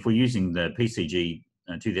 if we're using the PCG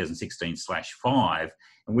 2016/5,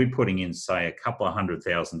 and we're putting in, say, a couple of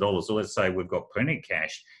 $100,000, so let's say we've got plenty of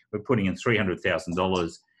cash, we're putting in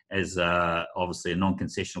 $300,000 as obviously a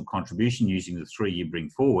non-concessional contribution using the 3-year bring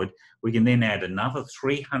forward, we can then add another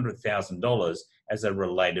 $300,000 as a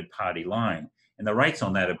related party loan. And the rates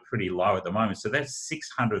on that are pretty low at the moment. So that's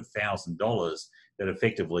 $600,000 that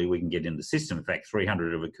effectively we can get in the system. In fact,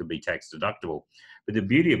 300 of it could be tax deductible. But the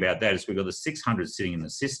beauty about that is we've got the 600 sitting in the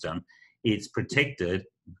system. It's protected,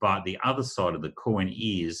 but the other side of the coin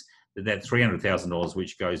is that $300,000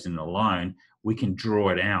 which goes in a loan, we can draw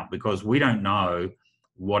it out because we don't know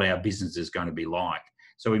what our business is going to be like.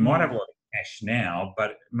 So we might have a lot of cash now,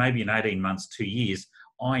 but maybe in 18 months, 2 years,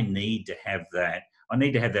 I need to have that. I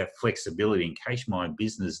need to have that flexibility in case my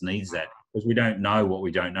business needs that, because we don't know what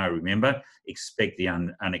we don't know. Remember, expect the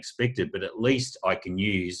unexpected, but at least I can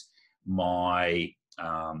use my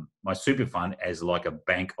super fund as like a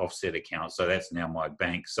bank offset account. So that's now my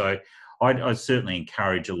bank. So I certainly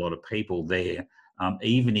encourage a lot of people there.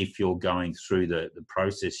 Even if you're going through the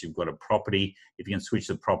process, you've got a property, if you can switch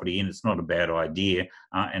the property in, it's not a bad idea,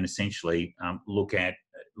 and essentially look at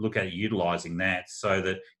utilising that so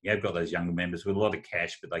that you have got those younger members with a lot of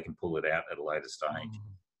cash, but they can pull it out at a later stage.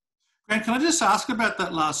 Grant, can I just ask about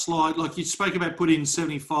that last slide? Like you spoke about putting in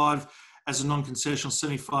 75 as a non-concessional,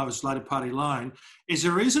 75 as related party loan. Is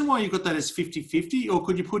there a reason why you've got that as 50-50, or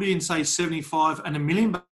could you put in, say, 75 and $1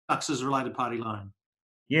 million as a related party loan?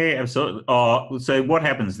 Yeah, absolutely. So what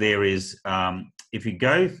happens there is if you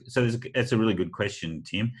go, that's a really good question,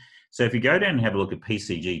 Tim. So if you go down and have a look at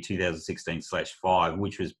PCG 2016/5,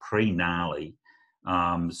 which was pre-gnarly,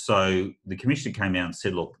 so the Commissioner came out and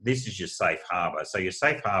said, look, this is your safe harbour. So your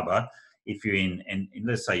safe harbour, if you're in, and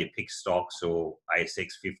let's say you pick stocks or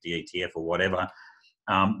ASX 50 ETF or whatever,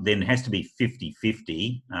 then it has to be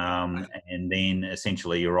 50-50, and then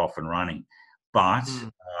essentially you're off and running. But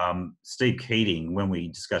Steve Keating, when we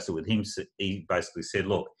discussed it with him, he basically said,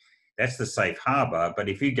 look, that's the safe harbour, but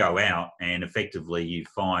if you go out and effectively you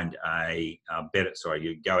find you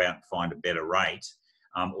go out and find a better rate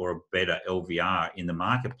or a better LVR in the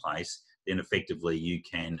marketplace, then effectively you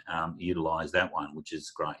can utilise that one, which is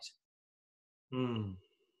great.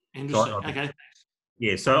 Interesting. Okay.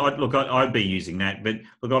 Yeah, so I'd be using that. But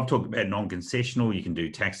look, I've talked about non-concessional. You can do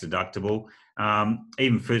tax deductible.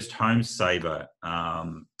 Even first home saver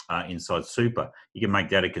inside super, you can make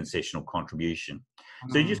that a concessional contribution.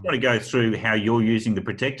 So you just got to go through how you're using the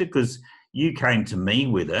protected, because you came to me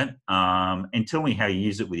with it, and tell me how you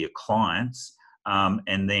use it with your clients.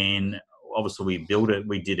 And then obviously we built it.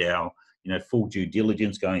 We did our, full due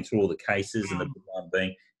diligence going through all the cases, and the big one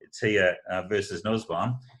being Tia versus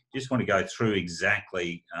Nussbaum. Just want to go through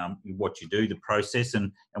exactly what you do, the process,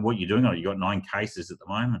 and what you're doing on it. You've got 9 cases at the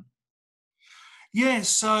moment. Yeah,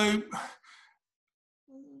 so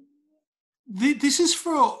this is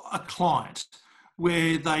for a client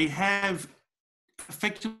where they have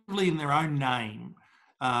effectively in their own name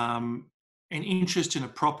an interest in a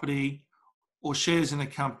property or shares in a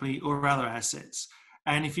company or other assets.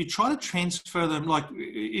 And if you try to transfer them, like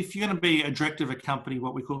if you're going to be a director of a company,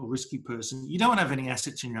 what we call a risky person, you don't want to have any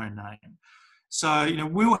assets in your own name. So,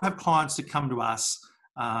 we'll have clients that come to us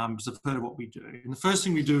because they've heard of what we do. And the first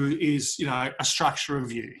thing we do is, a structure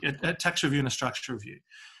review, a tax review and a structure review.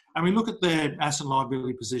 And we look at their asset and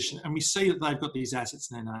liability position and we see that they've got these assets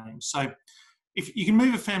in their name. So if you can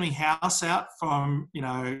move a family house out from,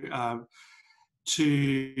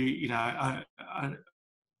 to, a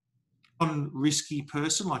non-risky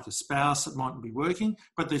person like a spouse that mightn't be working,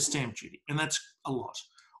 but there's stamp duty, and that's a lot.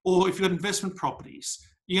 Or if you've got investment properties,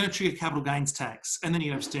 you're going to trigger capital gains tax, and then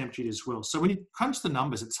you have stamp duty as well. So when you crunch the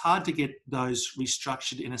numbers, it's hard to get those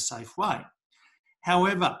restructured in a safe way.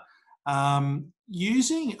 However,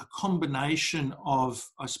 using a combination of,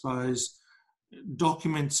 I suppose,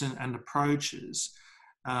 documents and approaches,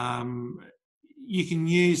 you can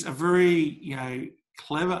use a very,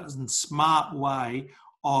 clever and smart way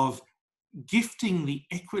of gifting the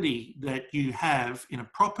equity that you have in a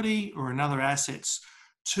property or in other assets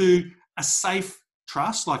to a safe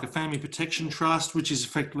trust, like a family protection trust, which is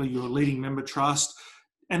effectively your leading member trust.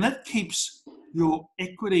 And that keeps your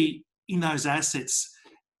equity in those assets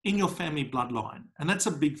in your family bloodline. And that's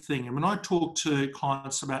a big thing. And when I talk to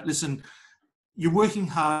clients about, listen, you're working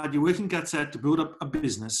hard, you're working guts out to build up a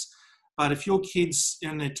business, but if your kids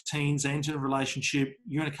in their teens, they enter a relationship,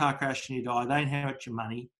 you're in a car crash and you die, they inherit your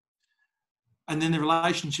money, and then the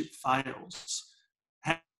relationship fails,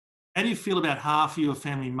 how do you feel about half of your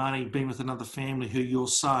family money being with another family who your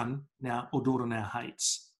son now or daughter now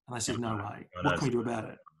hates? And they said, no way. What can we do about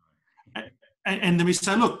it? And then we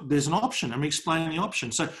say, look, there's an option, and we explain the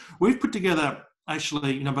option. So we've put together,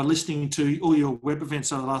 actually, by listening to all your web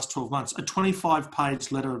events over the last 12 months, a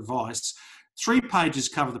 25-page letter of advice. 3 pages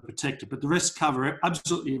cover the protector, but the rest cover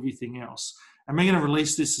absolutely everything else. And we're going to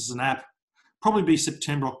release this as an app, probably be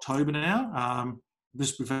September, October now.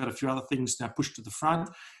 We've had a few other things now pushed to the front.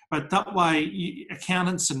 But that way,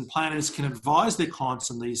 accountants and planners can advise their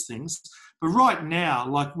clients on these things. But right now,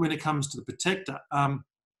 like when it comes to the protector,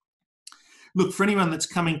 look, for anyone that's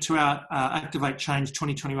coming to our Activate Change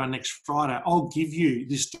 2021 next Friday, I'll give you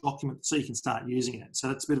this document so you can start using it. So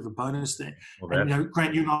that's a bit of a bonus there. Well, and,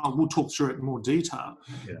 Grant, you and I will talk through it in more detail.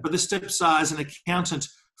 Yeah. But the steps are, as an accountant,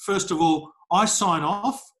 first of all, I sign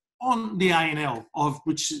off on the A&L of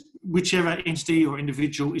whichever entity or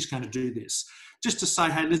individual is going to do this. Just to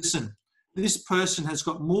say, hey, listen, this person has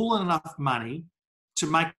got more than enough money to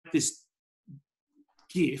make this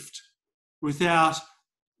gift without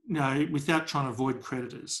trying to avoid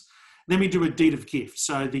creditors. Then we do a deed of gift.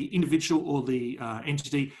 So the individual or the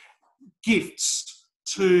entity gifts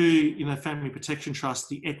to, Family Protection Trust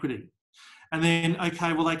the equity. And then,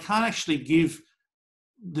 okay, well, they can't actually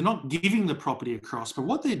they're not giving the property across, but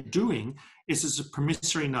what they're doing is it's a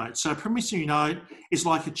promissory note. So a promissory note is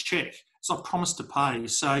like a check. It's a promise to pay.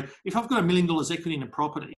 So if I've got $1 million equity in a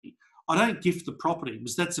property, I don't gift the property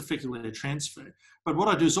because that's effectively a transfer. But what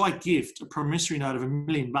I do is I gift a promissory note of $1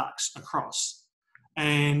 million across.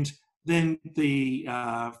 And then the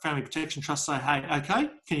Family Protection Trust say, hey,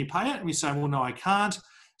 okay, can you pay it? And we say, well, no, I can't.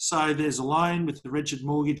 So there's a loan with the registered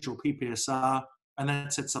mortgage or PPSR, and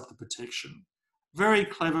that sets up the protection. Very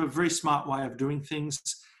clever, very smart way of doing things.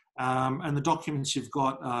 And the documents you've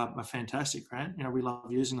got are fantastic, Grant. We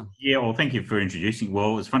love using them. Yeah, well, thank you for introducing.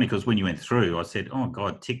 Well, it's funny because when you went through, I said, oh,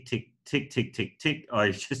 God, tick, tick, tick, tick, tick, tick.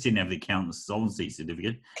 I just didn't have the accountant's solvency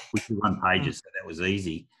certificate, which was 1 page, so that was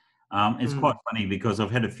easy. It's quite funny because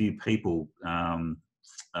I've had a few people come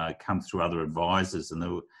through other advisors, and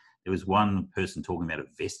there was one person talking about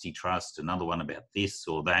a Vesti trust, another one about this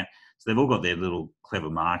or that. So they've all got their little clever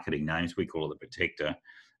marketing names. We call it the protector.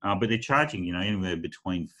 But they're charging, anywhere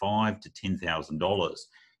between $5,000 to $10,000.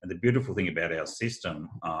 And the beautiful thing about our system,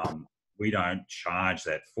 we don't charge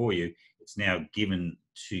that for you. It's now given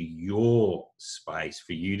to your space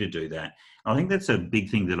for you to do that. I think that's a big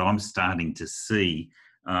thing that I'm starting to see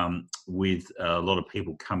with a lot of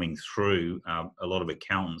people coming through, a lot of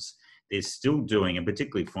accountants. They're still doing, and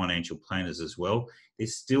particularly financial planners as well, they're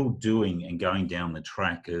still doing and going down the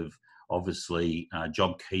track of obviously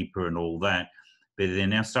JobKeeper and all that. But they're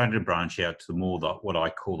now starting to branch out to more what I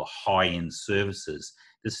call the high-end services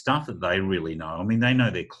the stuff that they really know. I mean, they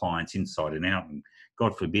know their clients inside and out, and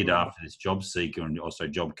God forbid after this job seeker and also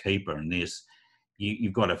job keeper and this,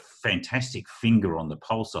 you've got a fantastic finger on the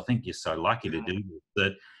pulse. I think you're so lucky to do this,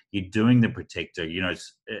 that you're doing the protector, you know,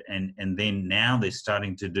 and then now they're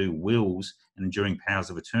starting to do wills and enduring powers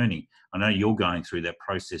of attorney. I know you're going through that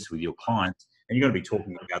process with your clients, and you're going to be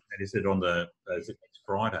talking about that. Is it next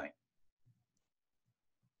Friday?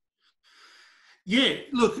 Yeah,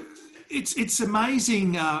 look, it's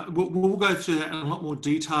amazing. We'll go through that in a lot more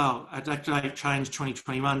detail at Activate Change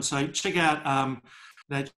 2021. So check out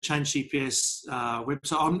that ChangeGPS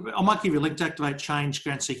website. I might give you a link to Activate Change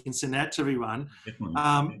Grant so you can send that to everyone.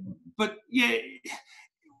 But yeah,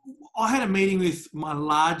 I had a meeting with my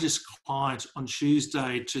largest client on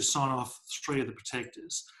Tuesday to sign off 3 of the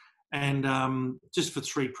protectors, and just for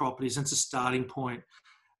 3 properties. That's a starting point.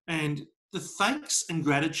 And the thanks and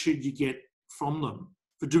gratitude you get from them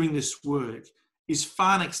for doing this work is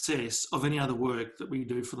far in excess of any other work that we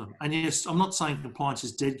do for them. And yes, I'm not saying compliance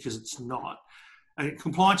is dead, because it's not.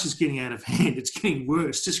 Compliance is getting out of hand. It's getting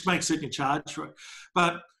worse. Just make certain you charge for it.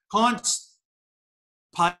 But clients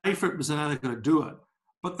pay for it because they know they've got to do it.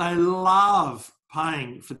 But they love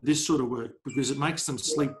paying for this sort of work because it makes them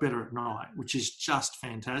sleep better at night, which is just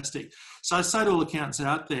fantastic. So I say to all accountants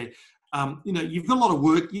out there, you know, you've got a lot of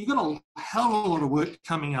work. You've got a hell of a lot of work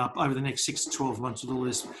coming up over the next 6 to 12 months with all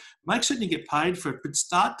this. Make certain you get paid for it, but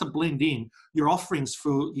start to blend in your offerings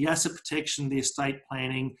for the asset protection, the estate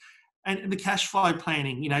planning, and the cash flow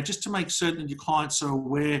planning, you know, just to make certain that your clients are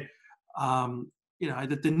aware, you know,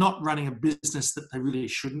 that they're not running a business that they really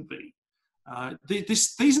shouldn't be.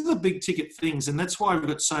 These are the big ticket things, and that's why we've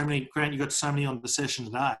got so many, Grant, you've got so many on the session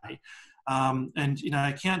today. And, you know,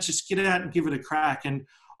 accountants, just get out and give it a crack. And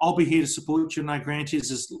I'll be here to support you. No, Grant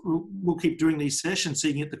is we'll keep doing these sessions so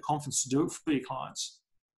you can get the confidence to do it for your clients.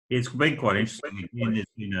 It's been quite interesting. Again, there's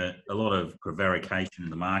been a lot of prevarication in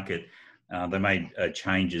the market. They made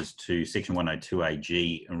changes to Section 102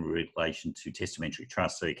 AG in relation to testamentary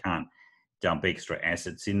trust, so you can't dump extra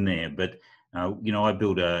assets in there. But, you know, I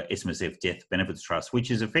built a SMSF Death Benefits Trust,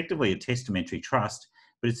 which is effectively a testamentary trust,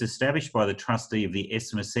 but it's established by the trustee of the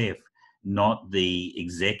SMSF, not the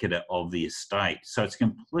executor of the estate. So it's a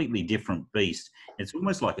completely different beast. It's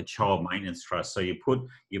almost like a child maintenance trust. So you put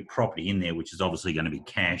your property in there, which is obviously going to be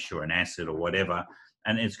cash or an asset or whatever,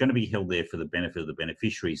 and it's going to be held there for the benefit of the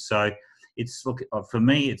beneficiary. So it's, look, for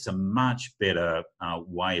me, it's a much better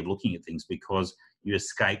way of looking at things, because you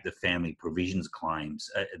escape the family provisions claims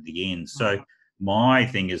at the end. So my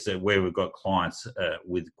thing is that where we've got clients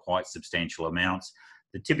with quite substantial amounts,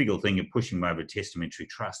 the typical thing of pushing them over testamentary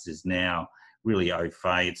trust is now really au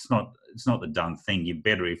fait. It's not the done thing. You're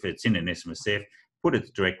better, if it's in an SMSF, put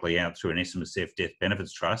it directly out through an SMSF Death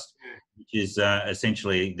Benefits Trust, which is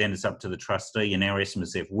essentially, then it's up to the trustee, and our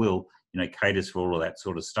SMSF will, you know, caters for all of that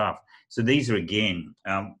sort of stuff. So these are, again,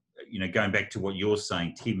 you know, going back to what you're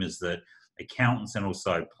saying, Tim, is that accountants and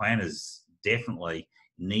also planners definitely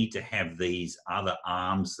need to have these other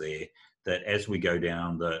arms there, that as we go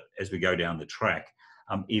down the track,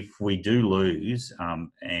 if we do lose,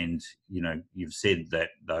 and, you know, you've said that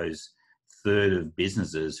those third of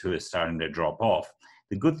businesses who are starting to drop off,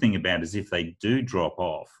 the good thing about it is if they do drop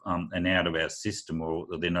off and out of our system, or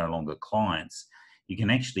they're no longer clients, you can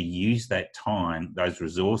actually use that time, those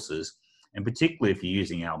resources, and particularly if you're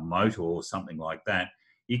using our motor or something like that,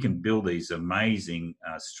 you can build these amazing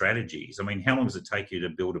strategies. I mean, how long does it take you to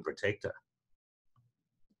build a protector?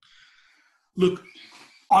 Look,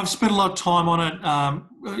 I've spent a lot of time on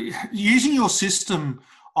it. Using your system,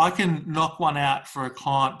 I can knock one out for a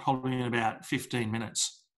client probably in about 15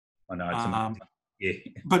 minutes. I know, it's amazing. Yeah.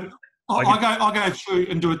 But I go through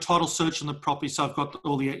and do a title search on the property, so I've got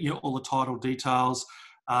all the, you know, all the title details.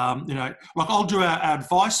 You know, like I'll do our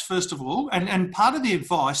advice first of all, and part of the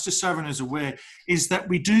advice, just so everyone is aware, is that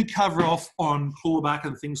we do cover off on clawback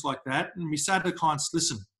and things like that, and we say to the clients,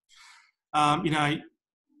 listen, you know,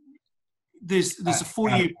 there's a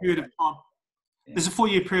 4-year period of time. There's a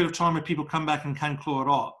 4-year period of time where people come back and can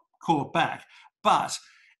claw it back. But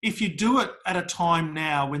if you do it at a time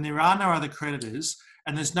now when there are no other creditors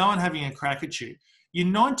and there's no one having a crack at you,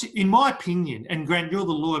 in my opinion, and Grant, you're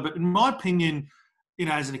the lawyer, but in my opinion, you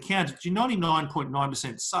know, as an accountant, you're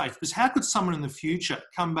 99.9% safe, because how could someone in the future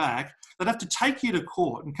come back? They'd have to take you to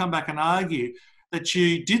court and come back and argue that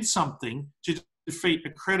you did something to defeat a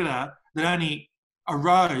creditor that only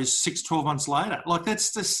arose 6-12 months later. Like,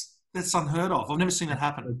 that's unheard of. I've never seen that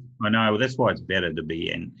happen. I know. Well, that's why it's better to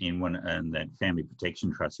be in one, and that family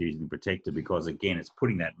protection trust usually protected, because again, it's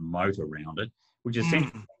putting that moat around it, which is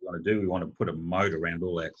essentially what we want to do. We want to put a moat around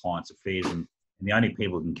all our clients' affairs and And the only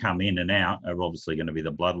people who can come in and out are obviously going to be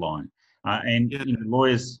the bloodline. Yeah. You know,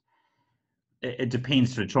 lawyers, it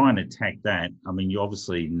depends. To try and attack that, I mean, you're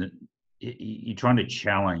trying to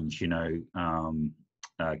challenge, you know,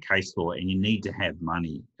 case law, and you need to have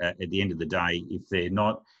money. At the end of the day, if they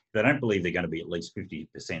don't believe they're going to be at least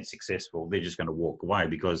 50% successful, they're just going to walk away,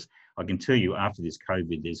 because I can tell you after this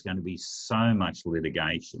COVID, there's going to be so much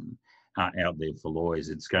litigation out there for lawyers.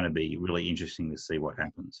 It's going to be really interesting to see what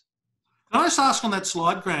happens. Can I just ask on that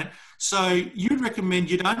slide, Grant? So you'd recommend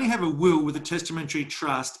you'd only have a will with a testamentary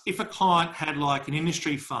trust if a client had like an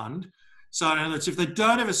industry fund. So in other words, if they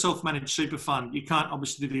don't have a self-managed super fund, you can't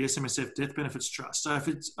obviously do the SMSF death benefits trust. So if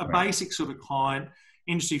it's a basic sort of client,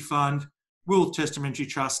 industry fund, will testamentary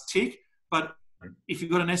trust, tick. But if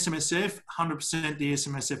you've got an SMSF, 100% the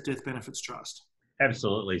SMSF death benefits trust.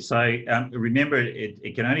 Absolutely. So remember,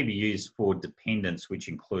 it can only be used for dependents, which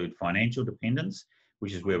include financial dependents,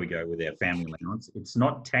 which is where we go with our family allowance. It's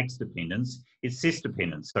not tax dependents, it's cis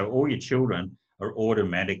dependents. So all your children are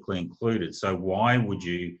automatically included. So why would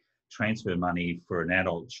you transfer money for an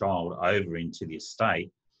adult child over into the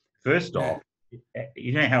estate? First off,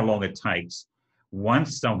 you know how long it takes.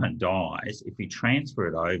 Once someone dies, if you transfer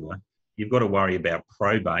it over, you've got to worry about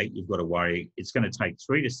probate. You've got to worry, it's going to take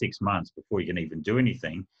 3 to 6 months before you can even do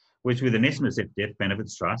anything. Whereas with an SMSF Death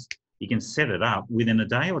Benefits Trust, you can set it up within a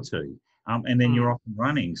day or two, and then you're off and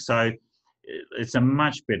running. So it's a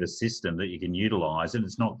much better system that you can utilise, and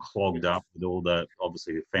it's not clogged up with all the,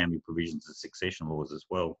 obviously, the family provisions and succession laws as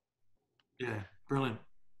well. Yeah, brilliant.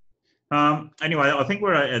 Anyway, I think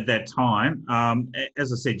we're at that time.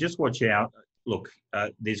 As I said, just watch out. Look,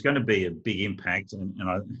 there's going to be a big impact, and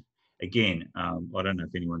I don't know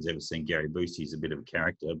if anyone's ever seen Gary Busey. He's a bit of a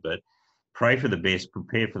character, but pray for the best,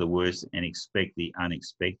 prepare for the worst, and expect the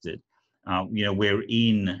unexpected. You know, we're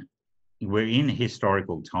in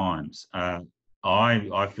historical times.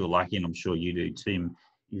 I feel lucky, and I'm sure you do, Tim,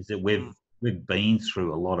 is that we've been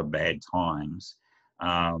through a lot of bad times.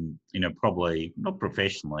 You know, probably not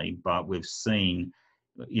professionally, but we've seen.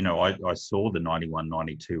 You know, I saw the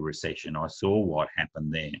 91-92 recession. I saw what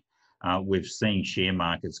happened there. We've seen share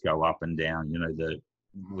markets go up and down. You know,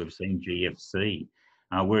 we've seen GFC.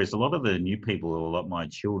 Whereas a lot of the new people, a lot of my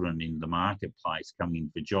children in the marketplace coming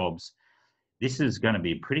in for jobs, this is going to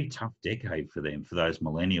be a pretty tough decade for them, for those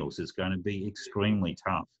millennials. It's going to be extremely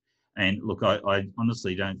tough. And look, I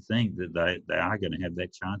honestly don't think that they are going to have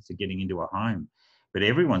that chance of getting into a home. But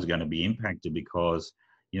everyone's going to be impacted because,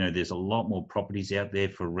 you know, there's a lot more properties out there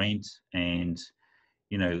for rent, and,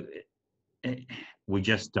 you know, we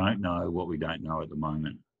just don't know what we don't know at the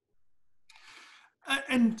moment.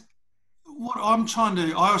 And what I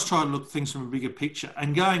always try to look at things from a bigger picture,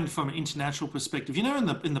 and going from an international perspective. You know,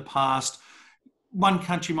 in the past, one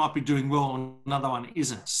country might be doing well and another one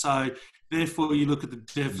isn't. So therefore, you look at the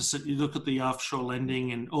deficit, you look at the offshore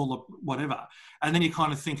lending and all the whatever, and then you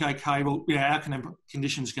kind of think, okay, well, yeah, our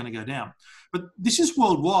conditions going to go down. But this is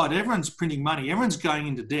worldwide. Everyone's printing money. Everyone's going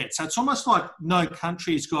into debt. So it's almost like no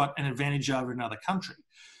country's got an advantage over another country.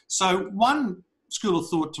 So one school of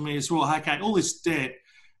thought to me is, well, okay, all this debt,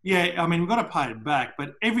 yeah, I mean, we've got to pay it back,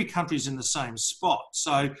 but every country's in the same spot.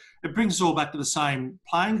 So it brings us all back to the same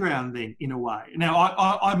playing ground then, in a way. Now,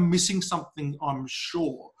 I'm missing something, I'm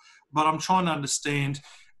sure, but I'm trying to understand,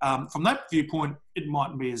 from that viewpoint, it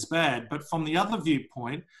mightn't be as bad. But from the other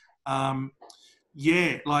viewpoint,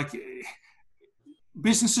 yeah, like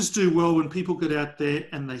businesses do well when people get out there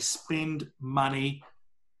and they spend money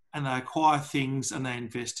and they acquire things and they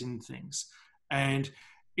invest in things. And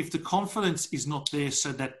if the confidence is not there,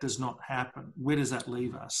 so that does not happen, where does that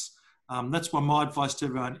leave us? That's why my advice to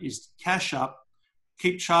everyone is cash up,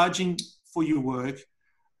 keep charging for your work,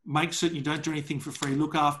 make certain you don't do anything for free,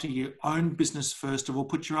 look after your own business first of all,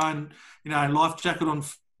 put your own, you know, life jacket on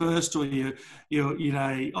first, or your you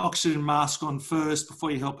know, oxygen mask on first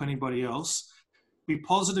before you help anybody else. Be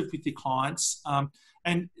positive with your clients.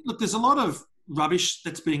 And look, there's a lot of rubbish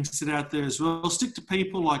that's being said out there as well. Stick to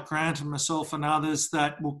people like Grant and myself and others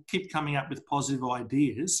that will keep coming up with positive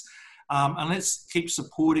ideas. And let's keep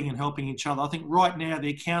supporting and helping each other. I think right now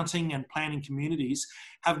the accounting and planning communities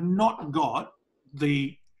have not got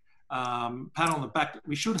the pat on the back that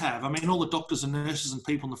we should have. I mean, all the doctors and nurses and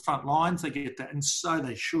people in the front lines, they get that, and so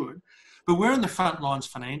they should. But we're in the front lines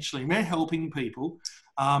financially. We're helping people.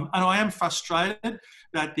 And I am frustrated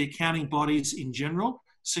that the accounting bodies in general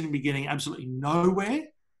seem to be getting absolutely nowhere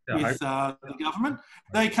with the government.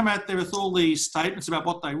 They come out there with all these statements about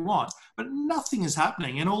what they want, but nothing is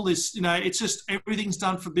happening. And all this, you know, it's just everything's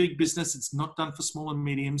done for big business. It's not done for small and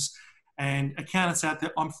mediums. And accountants out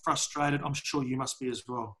there, I'm frustrated. I'm sure you must be as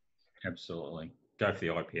well. Absolutely. Go for the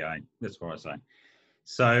IPA. That's what I say.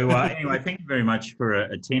 So anyway, thank you very much for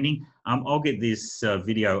attending. I'll get this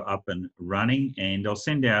video up and running, and I'll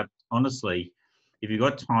send out, honestly, if you've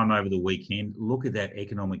got time over the weekend, look at that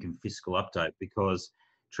economic and fiscal update, because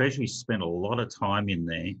Treasury spent a lot of time in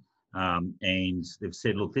there, and they've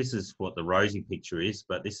said, look, this is what the rosy picture is,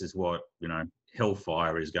 but this is what, you know,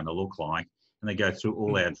 hellfire is going to look like. And they go through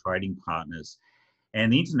all our trading partners.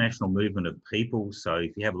 And the international movement of people, so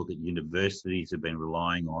if you have a look at universities, have been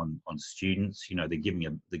relying on students, you know, the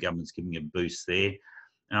government's giving a boost there.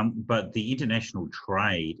 But the international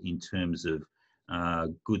trade in terms of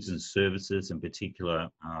goods and services, in particular,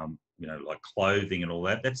 you know, like clothing and all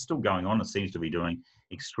that, that's still going on. It seems to be doing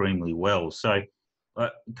extremely well. So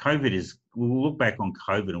we'll look back on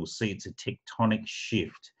COVID and we'll see it's a tectonic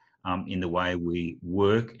shift in the way we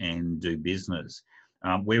work and do business.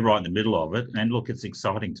 We're right in the middle of it, and look, it's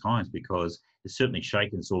exciting times because it's certainly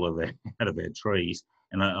shaken us all out of our trees,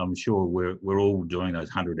 and I'm sure we're all doing those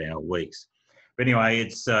 100-hour weeks. But anyway,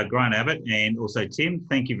 it's Grant Abbott, and also Tim,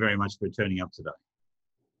 thank you very much for turning up today.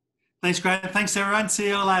 Thanks, Grant. Thanks, everyone. See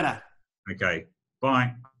you later. Okay,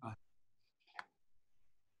 bye.